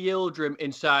Anvi Yildirim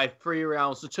inside 3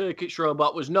 rounds. The Turkish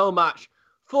robot was no match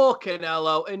for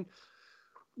Canelo. And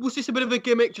was this a bit of a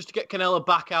gimmick just to get Canelo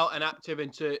back out and active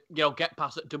and to get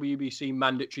past that WBC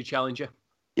mandatory challenger?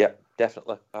 Yeah,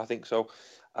 definitely. I think so.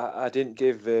 I didn't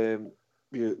give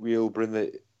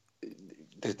Yildirim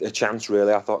a chance,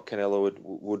 really. I thought Canelo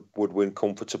would win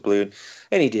comfortably.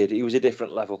 And he did. He was a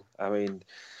different level. I mean,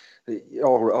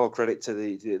 all credit to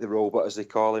the robot, as they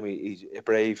call him. He's a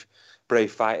brave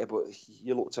fighter, but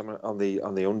you looked at him on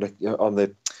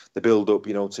the build up,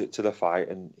 to the fight,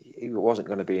 and he wasn't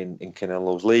going to be in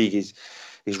Canelo's league.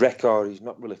 His record, he's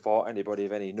not really fought anybody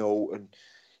of any note. And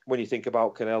when you think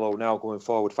about Canelo now going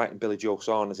forward, fighting Billy Joe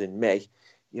Saunders in May,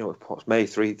 what's May,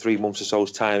 3 months or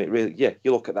so's time, it really,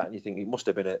 you look at that and you think it must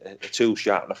have been a tool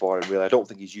sharpener for him, really. I don't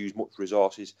think he's used much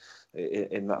resources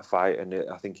in that fight, and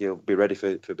I think he'll be ready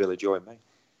for Billy Joe in May.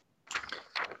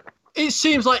 It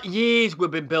seems like years we've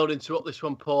been building to up this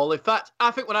one, Paul. In fact, I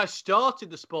think when I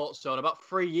started the Sports Zone about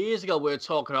 3 years ago, we were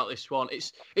talking about this one.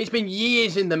 It's been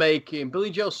years in the making. Billy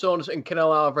Joe Saunders and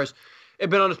Canelo Alvarez have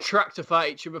been on a track to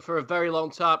fight each other for a very long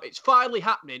time. It's finally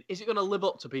happening. Is it going to live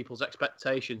up to people's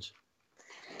expectations?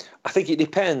 I think it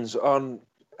depends on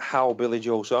how Billy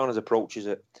Joe Saunders approaches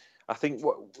it. I think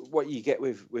what you get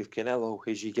with Canelo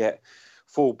is you get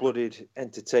full-blooded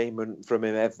entertainment from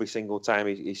him every single time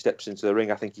he steps into the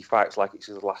ring. I think he fights like it's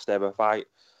his last ever fight.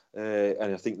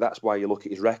 And I think that's why you look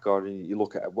at his record and you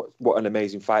look at what an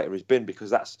amazing fighter he's been, because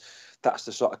that's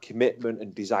the sort of commitment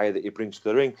and desire that he brings to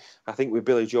the ring. I think with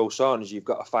Billy Joe Saunders, you've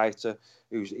got a fighter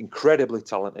who's incredibly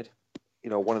talented,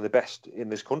 one of the best in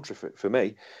this country for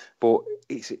me. But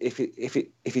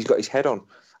if he's got his head on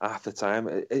half the time,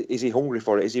 is he hungry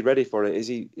for it? Is he ready for it? Is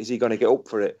he going to get up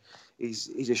for it?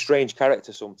 He's a strange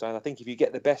character sometimes. I think if you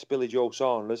get the best Billy Joe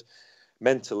Saunders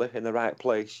mentally in the right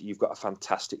place, you've got a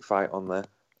fantastic fight on there.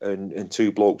 And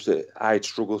two blokes that I'd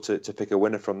struggle to pick a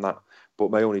winner from that. But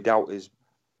my only doubt is,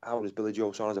 how does Billy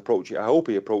Joe Saunders approach it? I hope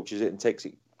he approaches it and takes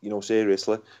it,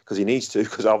 seriously, because he needs to,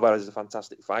 because Alvarez is a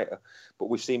fantastic fighter. But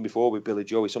we've seen before with Billy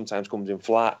Joe, he sometimes comes in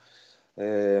flat.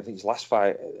 I think his last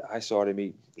fight, I saw him,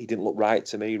 he didn't look right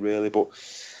to me, really. But,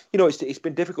 it's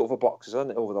been difficult for boxers,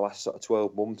 hasn't it, over the last sort of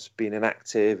 12 months, being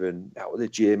inactive and out of the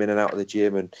gym, in and out of the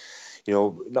gym, and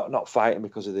not fighting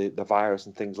because of the virus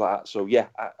and things like that. So, yeah,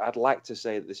 I'd like to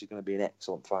say that this is going to be an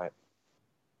excellent fight.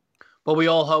 Well, we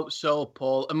all hope so,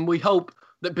 Paul. And we hope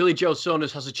that Billy Joe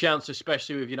Saunders has a chance,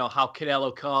 especially with, how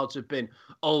Canelo cards have been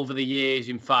over the years,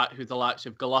 in fact, with the likes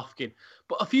of Golovkin.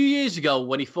 But a few years ago,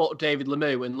 when he fought David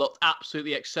Lemieux and looked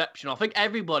absolutely exceptional, I think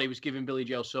everybody was giving Billy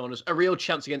Joe Saunders a real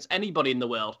chance against anybody in the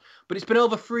world. But it's been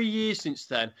over 3 years since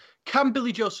then. Can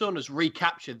Billy Joe Saunders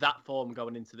recapture that form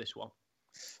going into this one?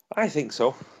 I think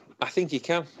so. I think he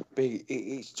can.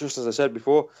 It's just as I said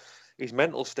before, his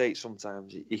mental state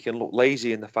sometimes, he can look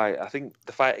lazy in the fight. I think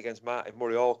the fight against Martin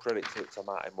Murray, all credit to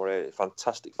Martin Murray, a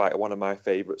fantastic fighter, one of my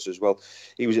favourites as well.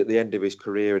 He was at the end of his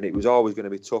career and it was always going to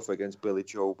be tough against Billy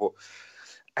Joe, but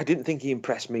I didn't think he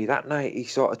impressed me that night. He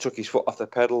sort of took his foot off the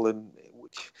pedal, and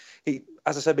he,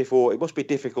 as I said before, it must be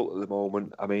difficult at the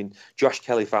moment. I mean, Josh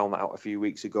Kelly found that out a few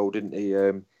weeks ago, didn't he?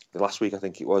 The last week, I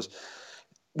think it was,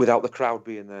 without the crowd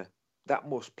being there. That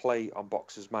must play on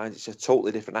boxers' minds. It's a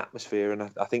totally different atmosphere,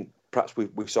 and I think perhaps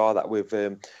we saw that with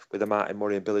the Martin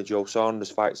Murray and Billy Joe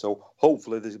Saunders fight. So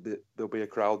hopefully there'll be a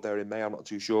crowd there in May. I'm not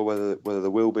too sure whether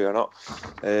there will be or not.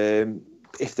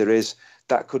 If there is,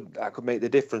 that could make the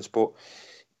difference. But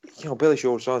Billy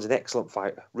Joe Saunders is an excellent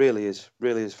fighter. Really is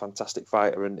a fantastic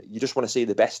fighter, and you just want to see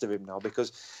the best of him now,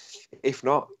 because if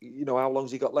not, how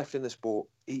long's he got left in the sport?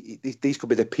 These could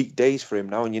be the peak days for him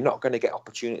now, and you're not going to get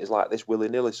opportunities like this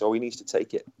willy-nilly, so he needs to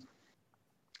take it.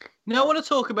 Now I want to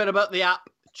talk a bit about the app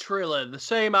Triller, the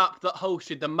same app that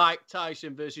hosted the Mike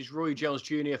Tyson versus Roy Jones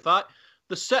Jr. fight,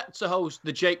 they're set to host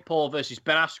the Jake Paul versus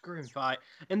Ben Askren fight,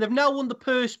 and they've now won the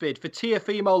purse bid for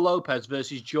Teofimo Lopez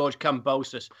versus George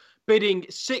Kambosos, bidding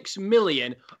 $6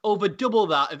 million, over double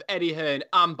that of Eddie Hearn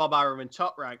and Bob Arum in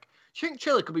Top Rank. Do you think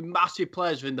Triller could be massive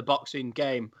players within the boxing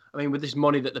game? I mean, with this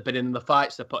money that they're bidding and the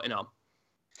fights they're putting on.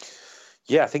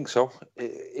 Yeah, I think so.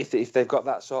 If they've got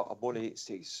that sort of money,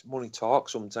 it's money talk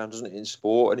sometimes, doesn't it, in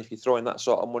sport? And if you're throwing that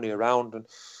sort of money around, and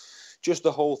just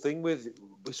the whole thing with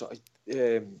sort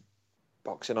of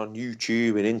boxing on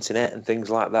YouTube and internet and things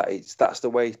like that, that's the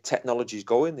way technology's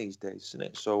going these days, isn't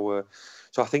it? So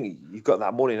I think you've got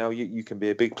that money now. You can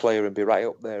be a big player and be right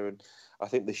up there. And I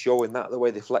think they're showing that the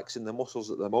way they're flexing their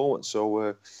muscles at the moment.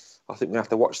 So I think we have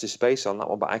to watch this space on that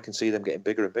one. But I can see them getting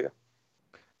bigger and bigger.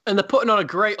 And they're putting on a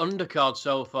great undercard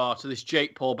so far to this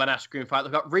Jake Paul Ben Askren fight.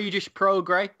 They've got Regis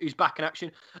Prograis, who's back in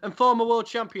action, and former world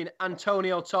champion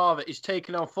Antonio Tarver is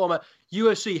taking on former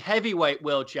UFC heavyweight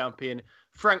world champion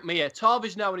Frank Mir.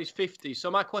 Tarver's now in his 50s. So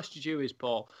my question to you is,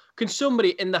 Paul, can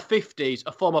somebody in their 50s,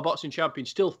 a former boxing champion,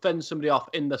 still fend somebody off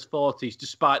in their 40s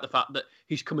despite the fact that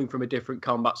he's coming from a different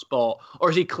combat sport?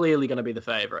 Or is he clearly going to be the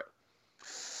favourite?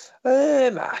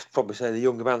 I'd probably say the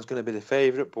younger man's going to be the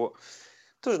favourite, but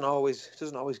doesn't always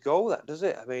go that, does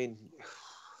it? I mean,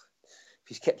 if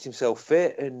he's kept himself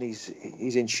fit and he's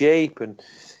in shape, and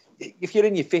if you're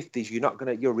in your 50s,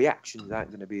 your reactions aren't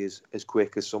going to be as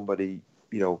quick as somebody,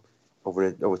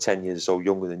 over 10 years or so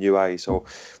younger than you are. So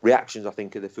reactions, I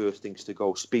think, are the first things to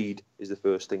go. Speed is the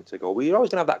first thing to go. But you're always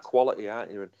going to have that quality,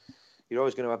 aren't you? And you're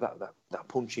always going to have that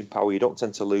punching power. You don't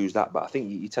tend to lose that, but I think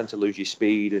you tend to lose your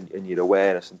speed and your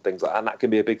awareness and things like that. And that can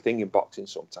be a big thing in boxing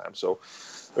sometimes. So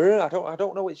I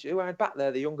don't know who I'd back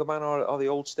there, the younger man or the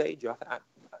old stager.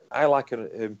 I like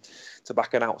to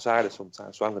back an outsider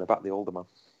sometimes, so I'm going to back the older man.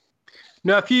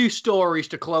 Now, a few stories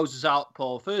to close us out,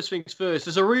 Paul. First things first,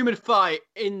 there's a rumoured fight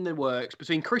in the works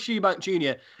between Chris Eubank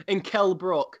Jr. and Kell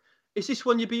Brook. Is this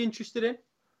one you'd be interested in?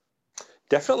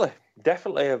 Definitely.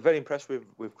 I'm very impressed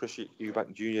with Chris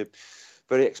Eubank Jr.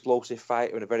 Very explosive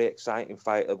fighter and a very exciting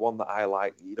fighter, one that I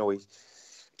like.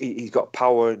 He's got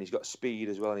power and he's got speed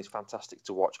as well, and he's fantastic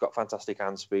to watch. Got fantastic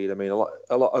hand speed. I mean,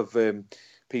 a lot of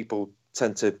people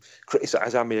tend to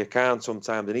criticise Amir Khan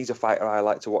sometimes, and he's a fighter I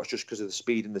like to watch just because of the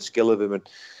speed and the skill of him. And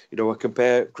I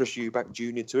compare Chris Eubank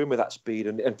Jr. to him with that speed.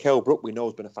 And Kell Brook, we know,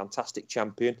 has been a fantastic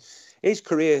champion. His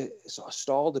career sort of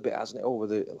stalled a bit, hasn't it, over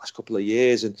the last couple of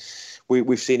years? And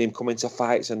we've seen him come into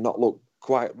fights and not look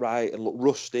quite right and look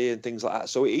rusty and things like that.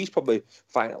 So he's probably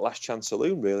fighting at Last Chance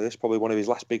Saloon, really. It's probably one of his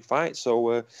last big fights.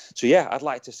 So yeah, I'd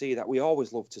like to see that. We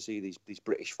always love to see these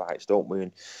British fights, don't we?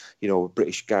 And,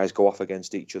 British guys go off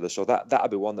against each other. So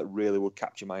that'd be one that really would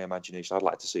capture my imagination. I'd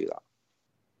like to see that.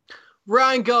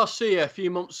 Ryan Garcia, a few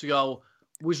months ago,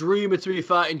 was rumoured to be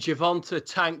fighting Gervonta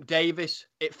Tank Davis.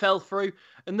 It fell through.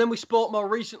 And then we spoke more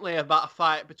recently about a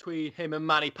fight between him and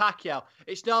Manny Pacquiao.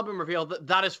 It's now been revealed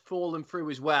that has fallen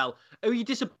through as well. Are you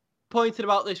disappointed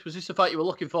about this? Was this a fight you were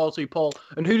looking forward to, Paul?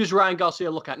 And who does Ryan Garcia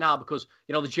look at now? Because,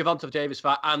 the Gervonta Davis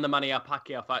fight and the Manny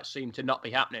Pacquiao fight seem to not be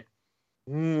happening.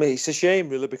 It's a shame,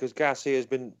 really, because Garcia's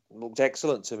looked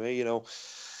excellent to me,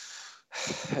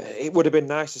 It would have been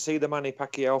nice to see the Manny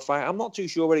Pacquiao fight. I'm not too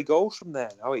sure where he goes from there.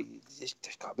 There's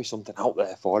got to be something out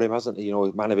there for him, hasn't he?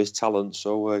 A man of his talent.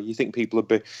 So you think people would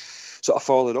be sort of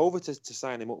falling over to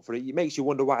sign him up for it. It makes you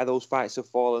wonder why those fights have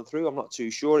fallen through. I'm not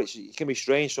too sure. It can be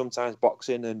strange sometimes,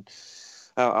 boxing and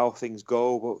how things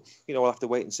go. But, we'll have to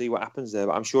wait and see what happens there.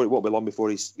 But I'm sure it won't be long before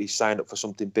he's signed up for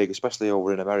something big, especially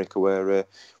over in America where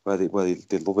they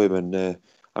love him. And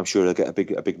I'm sure he'll get a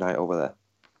big night over there.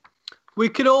 We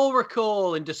can all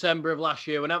recall in December of last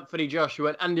year when Anthony Joshua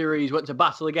and Andy Ruiz went to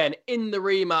battle again in the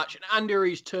rematch, and Andy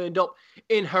Ruiz turned up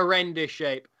in horrendous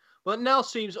shape. Well, it now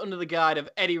seems under the guide of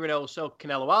Eddie Reynoso,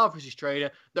 Canelo Alvarez's trainer,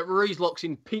 that Ruiz looks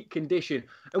in peak condition.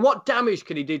 And what damage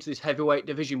can he do to this heavyweight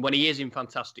division when he is in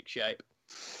fantastic shape?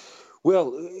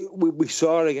 Well, we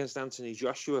saw against Anthony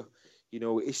Joshua,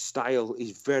 his style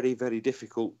is very, very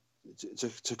difficult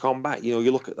to combat. You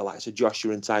look at the likes of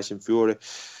Joshua and Tyson Fury.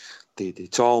 The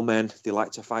tall men, they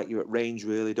like to fight you at range,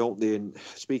 really, don't they? And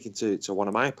speaking to one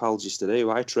of my pals yesterday, who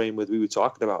I train with, we were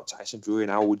talking about Tyson Fury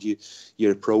and how would you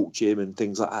approach him and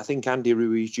things like that. I think Andy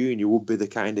Ruiz Jr. would be the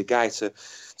kind of guy to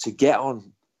get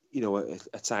on,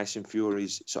 a Tyson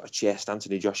Fury's sort of chest,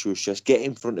 Anthony Joshua's chest, get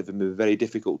in front of him. It'd be very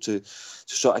difficult to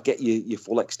sort of get your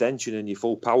full extension and your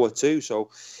full power too.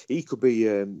 So he could be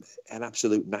an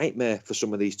absolute nightmare for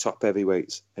some of these top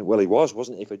heavyweights. And well, he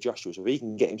wasn't he, for Joshua? So if he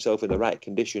can get himself in the right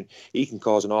condition, he can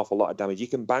cause an awful lot of damage. He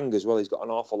can bang as well. He's got an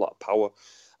awful lot of power.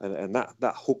 And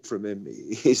that hook from him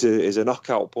is a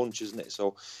knockout punch, isn't it?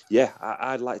 So yeah,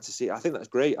 I'd like to see it. I think that's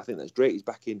great. He's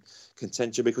back in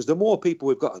contention, because the more people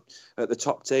we've got at the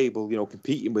top table,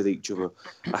 competing with each other,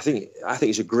 I think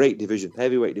it's a great division.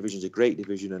 Heavyweight division is a great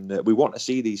division, and we want to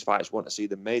see these fights, want to see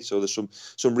them made. So there's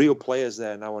some real players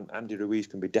there now, and Andy Ruiz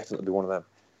can definitely be one of them.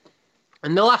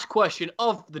 And the last question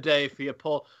of the day for you,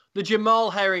 Paul. The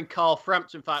Jamal Herring Carl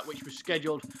Frampton fight, which was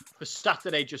scheduled for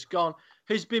Saturday just gone,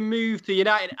 has been moved to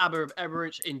United Arab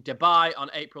Emirates in Dubai on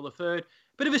April the 3rd.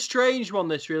 Bit of a strange one,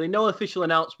 this, really. No official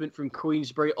announcement from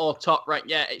Queensberry or Top Rank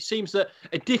yet. It seems that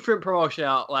a different promotion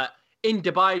outlet in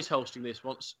Dubai is hosting this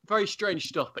one. It's very strange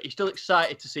stuff, but you're still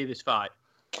excited to see this fight.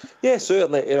 Yeah,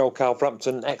 certainly. Carl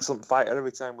Frampton, excellent fighter.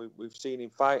 Every time we've seen him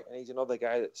fight, and he's another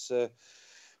guy that's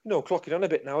clocking on a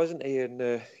bit now, isn't he?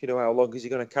 And how long is he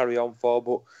going to carry on for?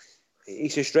 But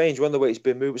it's a strange one, the way it's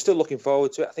been moved. We're still looking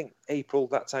forward to it. I think April,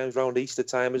 that time's around Easter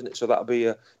time, isn't it? So that'll be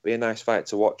a nice fight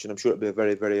to watch, and I'm sure it'll be a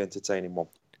very, very entertaining one.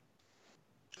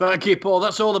 Thank you, Paul.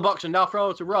 That's all the boxing. Now throw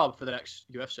it to Rob for the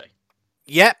next UFC.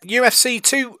 Yep, UFC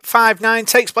 259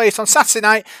 takes place on Saturday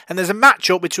night, and there's a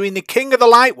matchup between the king of the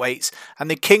lightweights and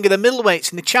the king of the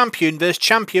middleweights in the champion versus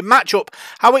champion matchup.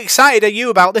 How excited are you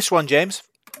about this one, James?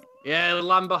 Yeah,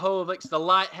 Jan Blachowicz, the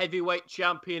light heavyweight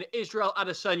champion, Israel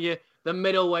Adesanya, the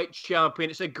middleweight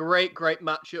champion. It's a great, great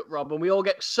matchup, Rob, and we all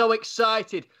get so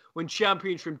excited when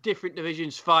champions from different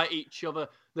divisions fight each other.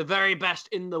 The very best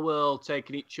in the world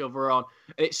taking each other on.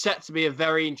 And it's set to be a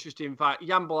very interesting fight.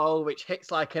 Jan Blachowicz hits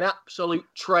like an absolute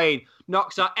train,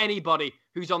 knocks out anybody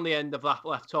who's on the end of that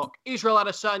left hook. Israel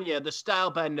Adesanya, the style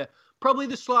bender, probably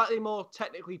the slightly more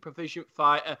technically proficient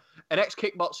fighter, an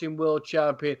ex-kickboxing world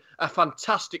champion, a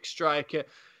fantastic striker.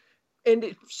 And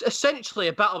it's essentially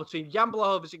a battle between Jan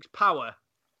Blachowicz's power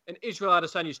and Israel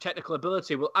Adesanya's technical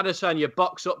ability. Will Adesanya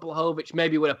box up Blachowicz,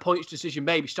 maybe with a points decision,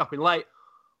 maybe stopping late?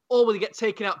 Or will he get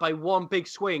taken out by one big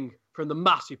swing from the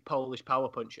massive Polish power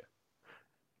puncher?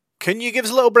 Can you give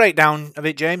us a little breakdown of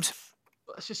it, James?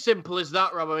 It's as simple as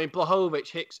that, Rob. I mean, Blachowicz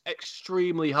hits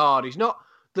extremely hard. He's not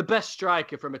the best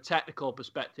striker from a technical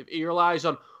perspective. He relies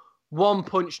on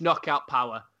one-punch knockout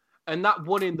power. And that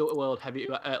won in the world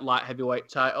light heavyweight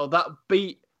title. That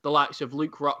beat the likes of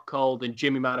Luke Rockhold and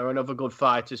Jimmy Manor and other good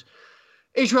fighters.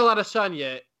 Israel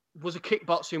Adesanya was a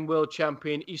kickboxing world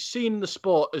champion. He's seen in the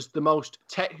sport as the most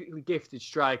technically gifted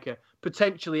striker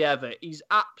potentially ever. He's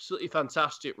absolutely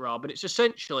fantastic, Rob. And it's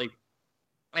essentially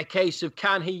a case of,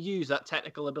 can he use that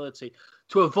technical ability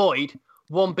to avoid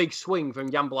one big swing from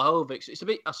Jan Blachowicz? It's a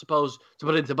bit, I suppose, to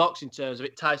put it into boxing terms, a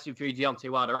bit Tyson Fury, Deontay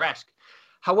Wilder-esque.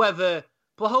 However,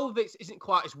 Blachowicz isn't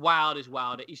quite as wild as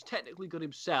Wilder. He's technically good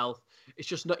himself. It's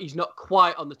just he's not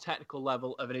quite on the technical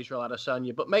level of an Israel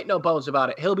Adesanya. But make no bones about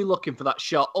it, he'll be looking for that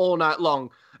shot all night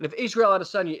long. And if Israel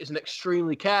Adesanya isn't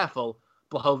extremely careful,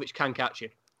 Blachowicz can catch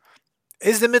him.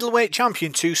 Is the middleweight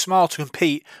champion too small to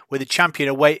compete with a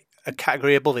champion a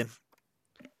category above him?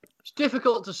 It's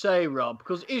difficult to say, Rob,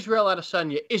 because Israel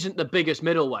Adesanya isn't the biggest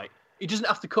middleweight. He doesn't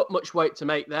have to cut much weight to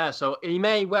make there, so he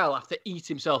may well have to eat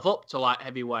himself up to light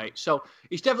heavyweight. So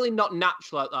he's definitely not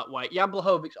natural at that weight. Jan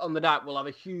Blachowicz on the night will have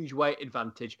a huge weight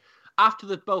advantage. After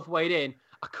they've both weighed in,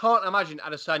 I can't imagine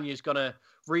Adesanya is going to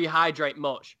rehydrate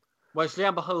much, whereas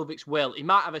Jan Blachowicz will. He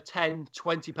might have a 10,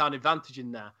 20-pound advantage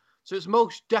in there. So it's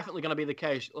most definitely going to be the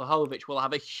case. Blachowicz will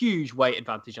have a huge weight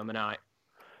advantage on the night.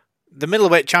 The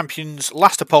middleweight champion's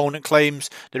last opponent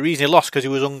claims the reason he lost because he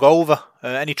was hungover.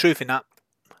 Any truth in that?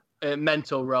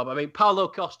 Mental, Rob. I mean, Paulo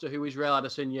Costa, who Israel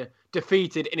Adesanya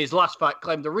defeated in his last fight,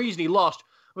 claimed the reason he lost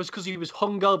was because he was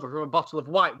hungover from a bottle of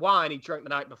white wine he drank the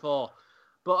night before.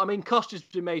 But, I mean, Costa's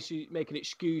been making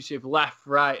excuses left,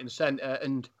 right, and centre,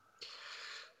 and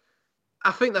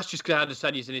I think that's just because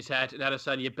Adesanya's in his head, and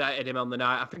Adesanya betted him on the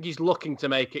night. I think he's looking to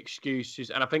make excuses,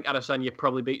 and I think Adesanya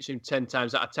probably beats him 10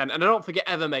 times out of 10. And I don't think it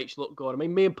ever makes you look good. I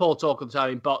mean, me and Paul talk all the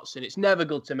time in boxing. It's never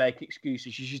good to make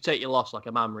excuses. You should take your loss like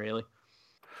a man, really.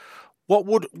 What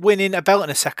would winning a belt in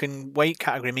a second weight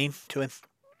category mean to him?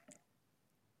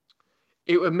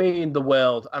 It would mean the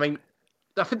world. I mean,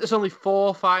 I think there's only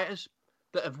 4 fighters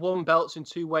that have won belts in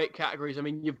 2 weight categories. I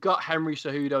mean, you've got Henry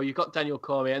Cejudo, you've got Daniel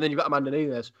Cormier, and then you've got Amanda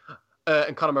Nunes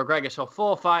and Conor McGregor. So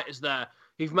 4 fighters there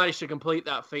who've managed to complete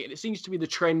that feat. And it seems to be the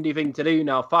trendy thing to do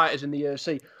now. Fighters in the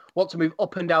UFC want to move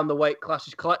up and down the weight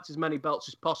classes, collect as many belts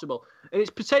as possible. And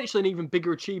it's potentially an even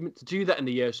bigger achievement to do that in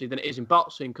the UFC than it is in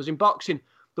boxing. Because in boxing,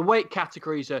 the weight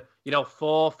categories are,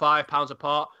 4, 5 pounds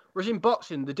apart. Whereas in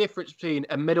boxing, the difference between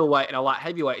a middleweight and a light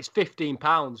heavyweight is 15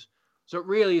 pounds. So it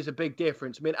really is a big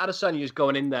difference. I mean, Adesanya is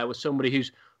going in there with somebody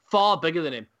who's far bigger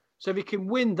than him. So if he can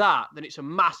win that, then it's a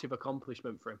massive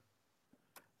accomplishment for him.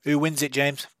 Who wins it,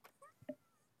 James?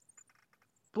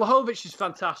 Blachowicz is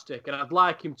fantastic, and I'd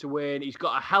like him to win. He's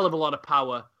got a hell of a lot of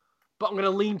power, but I'm going to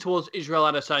lean towards Israel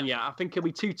Adesanya. I think he'll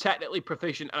be too technically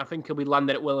proficient, and I think he'll be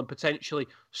landing at will and potentially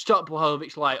stop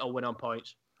Blachowicz light or win on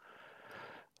points.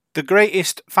 The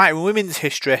greatest fight in women's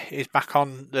history is back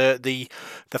on the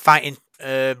fighting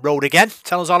road again.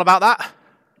 Tell us all about that.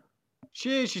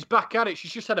 She's back at it.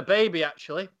 She's just had a baby,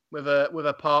 actually, with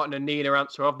her partner Nina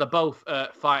Ansaroff. They're both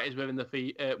fighters within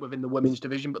the women's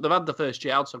division, but they've had the first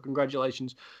child, so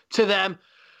congratulations to them.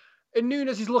 And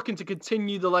Nunes is looking to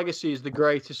continue the legacy as the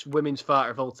greatest women's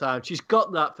fighter of all time. She's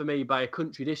got that for me by a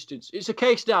country distance. It's a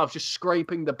case now of just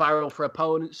scraping the barrel for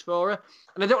opponents for her.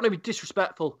 And I don't want to be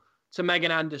disrespectful to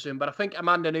Megan Anderson, but I think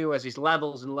Amanda Nunes is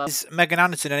levels and levels. Is Megan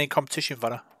Anderson any competition for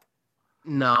her?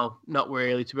 No, not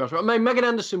really, to be honest. I mean, Megan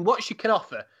Anderson, what she can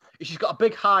offer is she's got a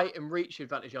big height and reach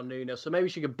advantage on Nunes, so maybe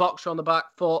she could box her on the back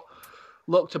foot,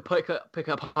 look to pick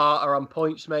up her on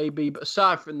points maybe. But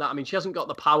aside from that, I mean, she hasn't got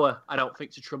the power, I don't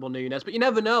think, to trouble Nunes. But you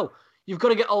never know. You've got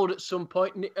to get old at some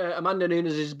point. Amanda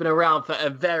Nunes has been around for a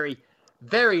very,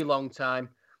 very long time.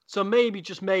 So maybe,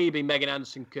 just maybe, Megan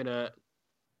Anderson can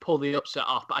pull the upset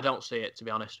off, but I don't see it, to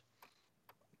be honest.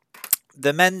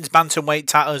 The men's bantamweight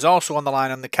title is also on the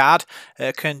line on the card.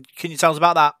 Can you tell us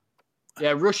about that?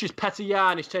 Yeah, Russia's Petr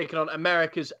Yan is taking on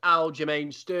America's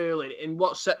Aljamain Sterling in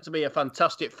what's set to be a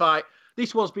fantastic fight.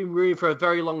 This one's been brewing for a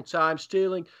very long time.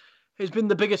 Sterling has been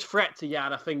the biggest threat to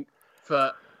Yan, I think,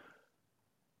 for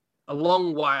a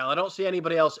long while. I don't see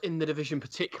anybody else in the division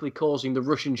particularly causing the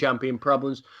Russian champion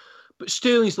problems. But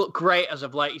Sterling's looked great as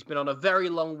of late. He's been on a very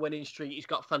long winning streak. He's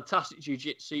got fantastic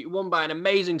jiu-jitsu. He won by an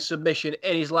amazing submission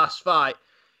in his last fight.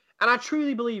 And I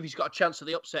truly believe he's got a chance at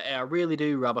the upset here. I really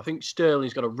do, Rob. I think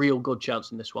Sterling's got a real good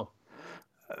chance in this one.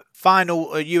 Final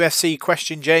UFC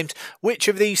question, James. Which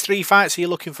of these three fights are you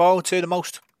looking forward to the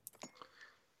most?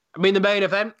 I mean, the main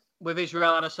event with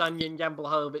Israel Adesanya and Jan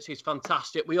Blachowicz is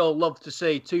fantastic. We all love to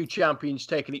see two champions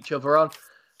taking each other on.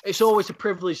 It's always a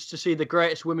privilege to see the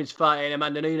greatest women's fighter in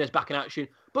Amanda Nunes back in action.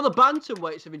 But the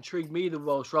bantamweights have intrigued me the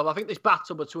most, Rob. I think this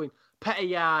battle between Petr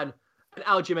Yan and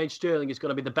Aljamain Sterling is going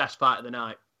to be the best fight of the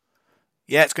night.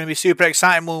 Yeah, it's going to be super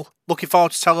exciting. We're looking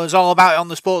forward to telling us all about it on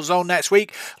the Sports Zone next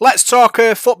week. Let's talk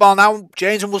football now,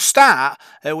 James, and we'll start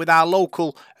with our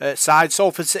local side,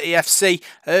 Salford City FC.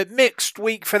 Mixed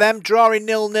week for them, drawing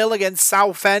 0-0 against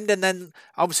Southend, and then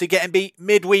obviously getting beat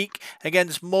midweek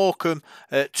against Morecambe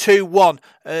 2-1.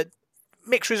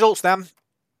 Mixed results then.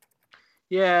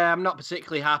 Yeah, I'm not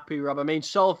particularly happy, Rob. I mean,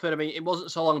 Salford, it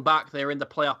wasn't so long back they were in the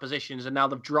playoff positions, and now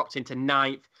they've dropped into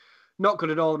 9th. Not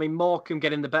good at all. I mean, Morecambe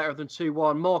getting the better of them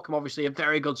 2-1. Morecambe, obviously, a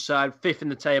very good side, 5th in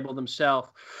the table themselves.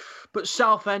 But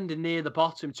Southend are near the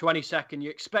bottom, 22nd.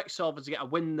 You expect Salford to get a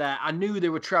win there. I knew they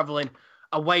were travelling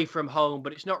away from home,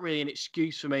 but it's not really an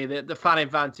excuse for me. The fan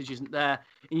advantage isn't there.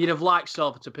 And you'd have liked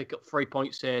Salford to pick up 3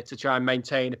 points here to try and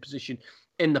maintain a position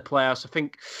in the playoffs. I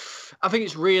think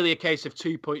it's really a case of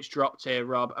 2 points dropped here,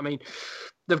 Rob. I mean,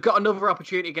 they've got another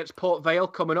opportunity against Port Vale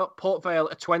coming up. Port Vale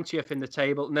are 20th in the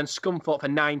table, and then Scunthorpe for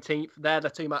 19th. They're the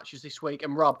two matches this week.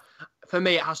 And Rob, for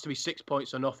me, it has to be 6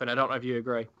 points or nothing. I don't know if you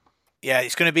agree. Yeah,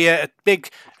 it's going to be a big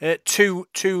two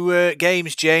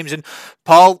games, James. And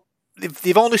Paul,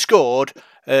 they've only scored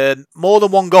more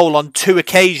than one goal on 2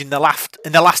 occasions in the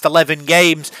last 11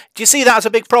 games. Do you see that as a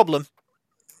big problem?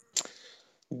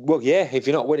 Well, yeah, if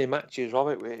you're not winning matches,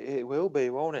 Rob, it will be,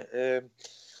 won't it?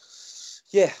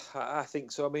 Yeah, I think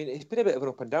so. I mean, it's been a bit of an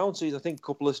up and down season. I think a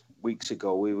couple of weeks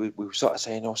ago, we were sort of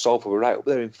saying, Salford were right up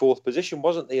there in 4th position,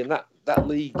 wasn't they? And that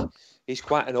league is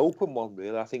quite an open one,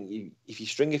 really. I think if you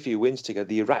string a few wins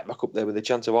together, you're right back up there with a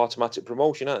chance of automatic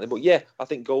promotion, aren't they? But yeah, I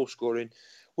think goal scoring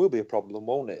will be a problem,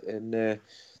 won't it? And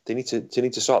they need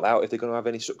to sort that out if they're going to have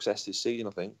any success this season,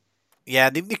 I think.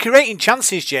 Yeah, they're creating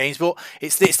chances, James, but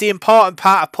it's the important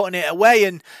part of putting it away,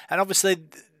 and obviously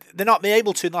they're not been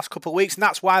able to in the last couple of weeks, and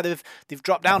that's why they've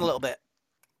dropped down a little bit.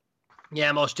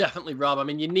 Yeah, most definitely, Rob. I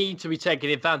mean, you need to be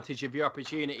taking advantage of your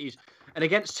opportunities, and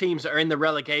against teams that are in the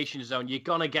relegation zone, you're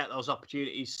going to get those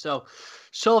opportunities. So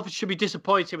Salford should be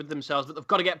disappointed with themselves, but they've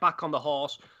got to get back on the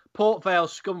horse. Port Vale,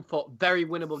 Scunthorpe, very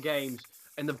winnable games.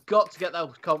 And they've got to get their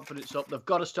confidence up. They've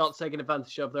got to start taking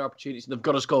advantage of their opportunities. They've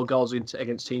got to score goals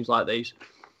against teams like these.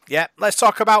 Yeah, let's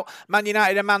talk about Man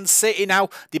United and Man City now.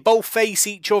 They both face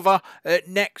each other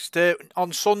next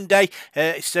on Sunday.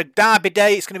 It's a derby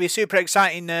day. It's going to be super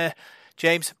exciting,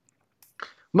 James.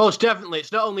 Most definitely.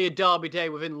 It's not only a derby day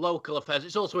within local affairs,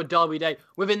 it's also a derby day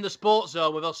within the Sports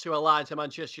Zone with us who are aligned to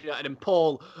Manchester United and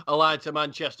Paul aligned to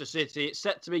Manchester City. It's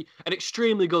set to be an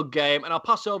extremely good game, and I'll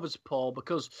pass over to Paul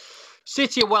because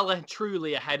City are well and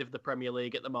truly ahead of the Premier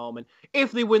League at the moment.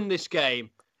 If they win this game,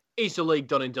 is the league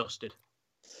done and dusted?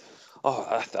 Oh,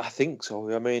 I think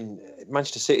so. I mean,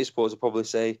 Manchester City supporters will probably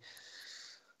say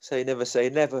say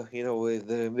never. You know,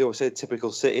 they always say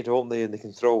typical City, don't they? And they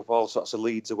can throw all sorts of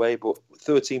leads away. But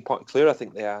 13-point clear, I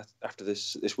think they are after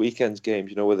this weekend's games.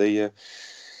 You know, with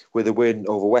the win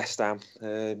over West Ham,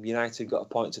 United got a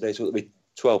point today, so it'll be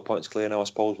 12 points clear now, I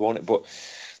suppose, won't it? But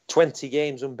 20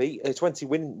 games unbeaten, 20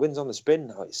 wins on the spin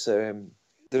now. It's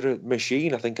they're a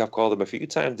machine. I think I've called them a few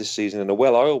times this season, and a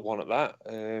well-oiled one at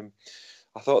that.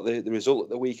 I thought the result at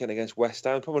the weekend against West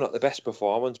Ham, probably not the best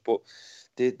performance, but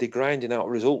they're grinding out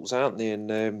results, aren't they?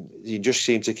 And you just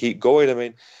seem to keep going. I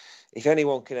mean, if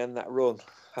anyone can end that run,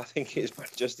 I think it's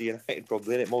Manchester United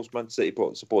probably, innit? Most Man City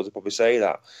supporters probably say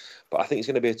that. But I think it's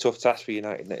going to be a tough task for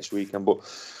United next weekend. But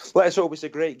let's hope it's a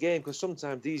great game, because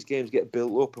sometimes these games get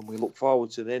built up and we look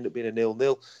forward to they end up being a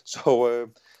 0-0. So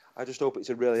I just hope it's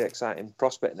a really exciting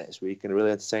prospect next week and a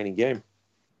really entertaining game.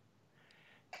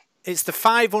 It's the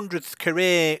 500th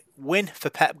career win for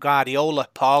Pep Guardiola,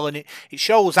 Paul, and it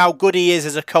shows how good he is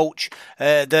as a coach,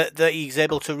 that he's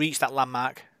able to reach that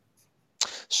landmark.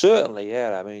 Certainly,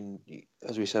 yeah. I mean,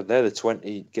 as we said there, the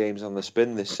 20 games on the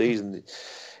spin this season,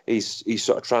 he's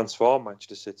sort of transformed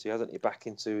Manchester City, hasn't he, back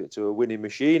into a winning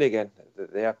machine again.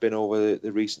 They have been over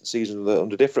the recent seasons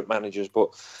under different managers, but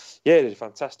yeah, he did a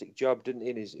fantastic job, didn't he,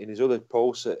 in his other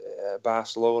posts at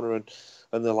Barcelona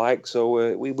and the like.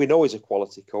 So we know he's a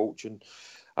quality coach, and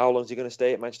how long is he going to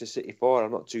stay at Manchester City for?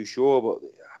 I'm not too sure,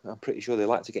 but I'm pretty sure they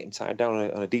like to get him tied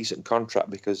down on a decent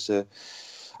contract, because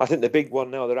I think the big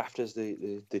one now they're after is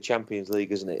the Champions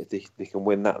League, isn't it? If they can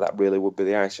win that really would be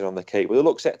the icing on the cake. But they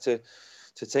look set to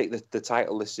take the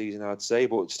title this season, I'd say,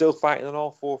 but still fighting on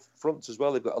all four fronts as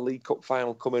well. They've got a League Cup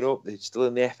final coming up. They're still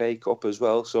in the FA Cup as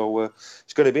well. So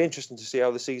it's going to be interesting to see how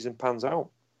the season pans out.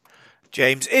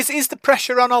 James, is the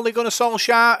pressure on Ole Gunnar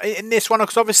Solskjaer in this one?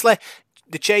 Because obviously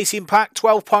the chasing pack,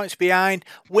 12 points behind,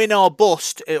 win or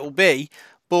bust it'll be,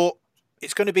 but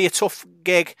it's going to be a tough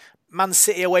gig. Man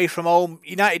City away from home.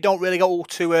 United don't really go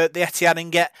to the Etihad and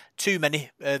get too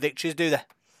many victories, do they?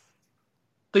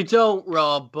 They don't,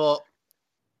 Rob, but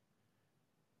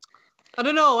I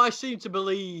don't know. I seem to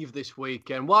believe this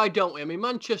weekend. Why don't we? I mean,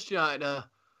 Manchester United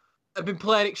have been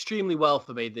playing extremely well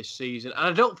for me this season, and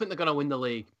I don't think they're going to win the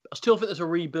league. I still think there's a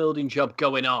rebuilding job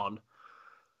going on.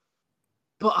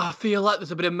 But I feel like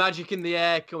there's a bit of magic in the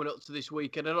air coming up to this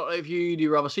weekend. I don't know if you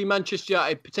do, Rob. I see Manchester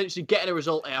United potentially getting a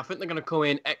result here. I think they're going to come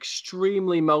in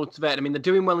extremely motivated. I mean, they're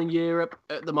doing well in Europe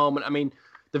at the moment. I mean,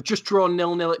 they've just drawn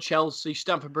 0-0 at Chelsea.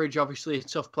 Stamford Bridge, obviously, a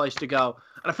tough place to go.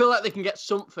 And I feel like they can get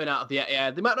something out of the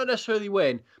Etihad. They might not necessarily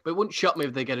win, but it wouldn't shock me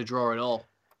if they get a draw at all.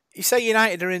 You say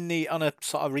United are on a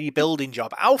sort of rebuilding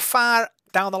job. How far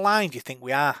down the line do you think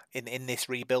we are in this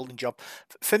rebuilding job?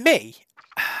 For me,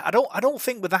 I don't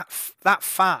think we're that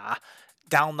far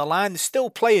down the line. There's still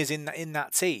players in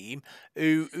that team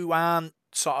who aren't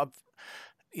sort of,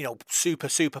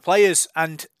 super players,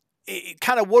 and it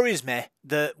kind of worries me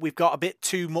that we've got a bit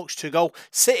too much to go.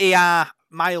 City are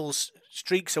miles,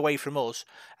 streaks away from us,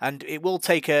 and it will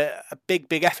take a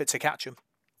big effort to catch them.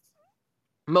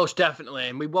 Most definitely,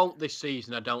 and we won't this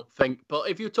season, I don't think. But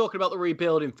if you're talking about the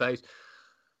rebuilding phase,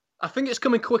 I think it's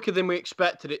coming quicker than we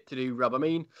expected it to do, Rob. I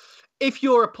mean, if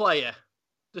you're a player,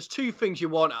 there's two things you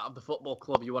want out of the football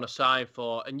club you want to sign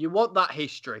for, and you want that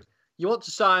history. You want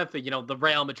to sign for, the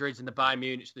Real Madrids and the Bayern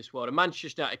Munichs of this world, and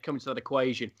Manchester United comes to that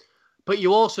equation. But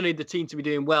you also need the team to be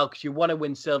doing well because you want to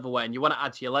win silverware and you want to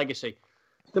add to your legacy.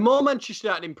 The more Manchester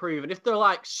United improve, and if they're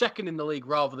like second in the league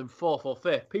rather than fourth or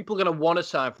fifth, people are going to want to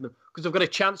sign for them because they've got a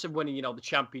chance of winning, the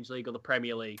Champions League or the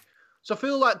Premier League. So I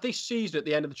feel like this season, at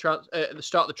the end of at the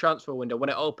start of the transfer window, when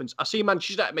it opens, I see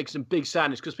Manchester United make some big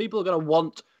signings because people are going to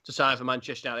want to sign for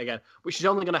Manchester United again, which is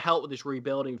only going to help with this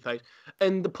rebuilding phase.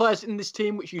 And the players in this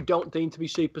team, which you don't deem to be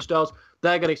superstars,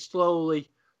 they're going to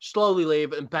slowly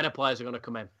leave, and better players are going to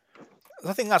come in.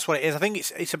 I think that's what it is. I think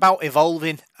it's about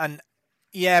evolving, and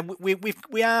yeah,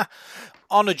 we are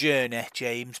on a journey,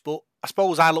 James. But I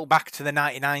suppose I look back to the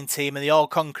 '99 team and the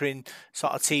all-conquering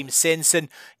sort of team since, and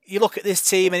you look at this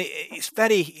team and it's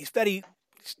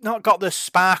not got the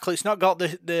sparkle. It's not got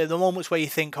the moments where you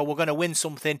think, oh, we're going to win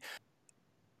something.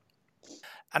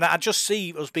 And I just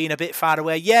see us being a bit far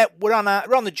away. Yeah, we're on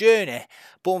the journey,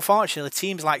 but unfortunately,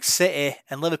 teams like City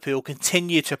and Liverpool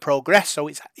continue to progress. So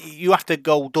you have to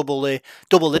go double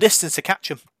the distance to catch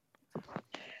them.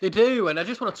 They do, and I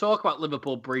just want to talk about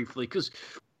Liverpool briefly because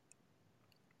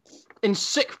in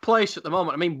sixth place at the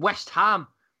moment, I mean, West Ham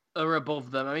are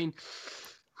above them. I mean,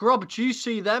 Rob, do you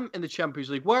see them in the Champions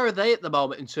League? Where are they at the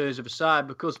moment in terms of a side?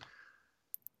 Because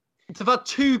they've had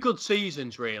two good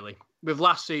seasons, really. with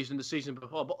last season, the season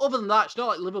before. But other than that, it's not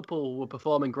like Liverpool were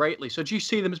performing greatly. So do you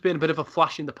see them as being a bit of a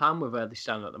flash in the pan with where they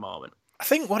stand at the moment? I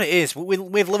think what it is,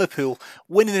 with Liverpool,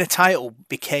 winning the title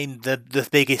became the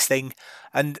biggest thing.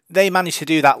 And they managed to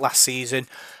do that last season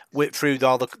through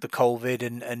all the COVID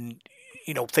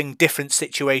and different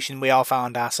situation we all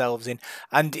found ourselves in.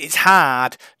 And it's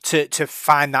hard to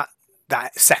find that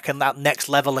next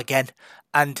level again.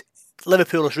 And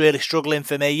Liverpool is really struggling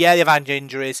for me. Yeah, they've had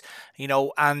injuries,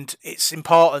 and it's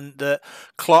important that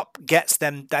Klopp gets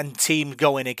them team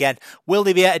going again. Will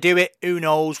they be able to do it? Who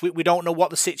knows? We don't know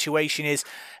what the situation is.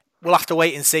 We'll have to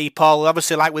wait and see, Paul.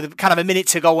 Obviously, like with kind of a minute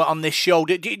to go on this show,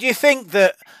 do you think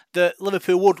that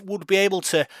Liverpool would be able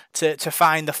to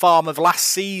find the form of last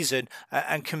season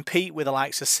and compete with the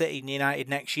likes of City and United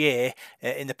next year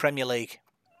in the Premier League?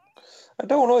 I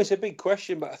don't know. It's a big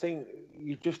question, but I think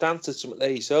you just answered something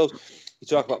there yourselves. You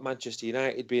talk about Manchester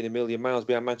United being a million miles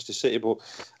behind Manchester City, but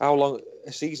how long?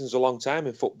 A season's a long time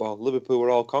in football. Liverpool were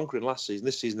all conquering last season.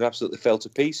 This season, they absolutely fell to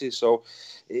pieces. So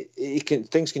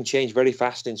things can change very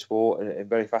fast in sport and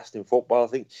very fast in football. I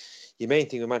think your main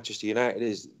thing with Manchester United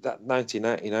is that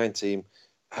 1999 team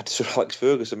had Sir Alex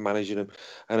Ferguson managing them,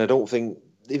 and I don't think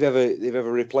they've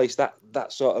ever replaced that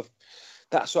sort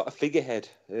of figurehead.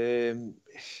 And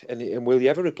will you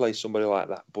ever replace somebody like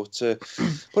that? But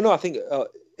no, I think a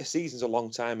season's a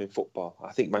long time in football.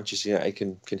 I think Manchester United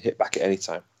can hit back at any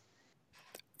time.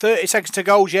 30 seconds to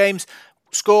go, James.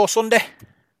 Score Sunday.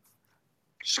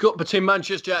 Scut between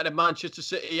Manchester United and Manchester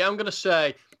City. I'm going to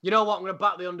say, you know what? I'm going to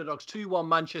back the underdogs. 2-1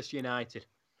 Manchester United.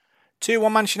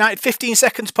 2-1 Manchester United. 15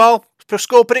 seconds, Paul, for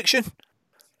score prediction.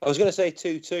 I was going to say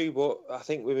 2-2, but I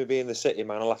think with me being the City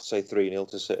man, I'll have to say 3-0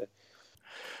 to City.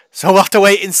 So we'll have to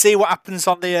wait and see what happens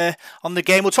on the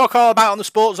game. We'll talk all about it on the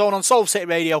Sports Zone on Salford City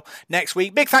Radio next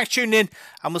week. Big thanks for tuning in,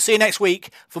 and we'll see you next week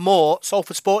for more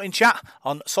Salford Sporting Chat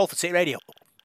on Salford City Radio.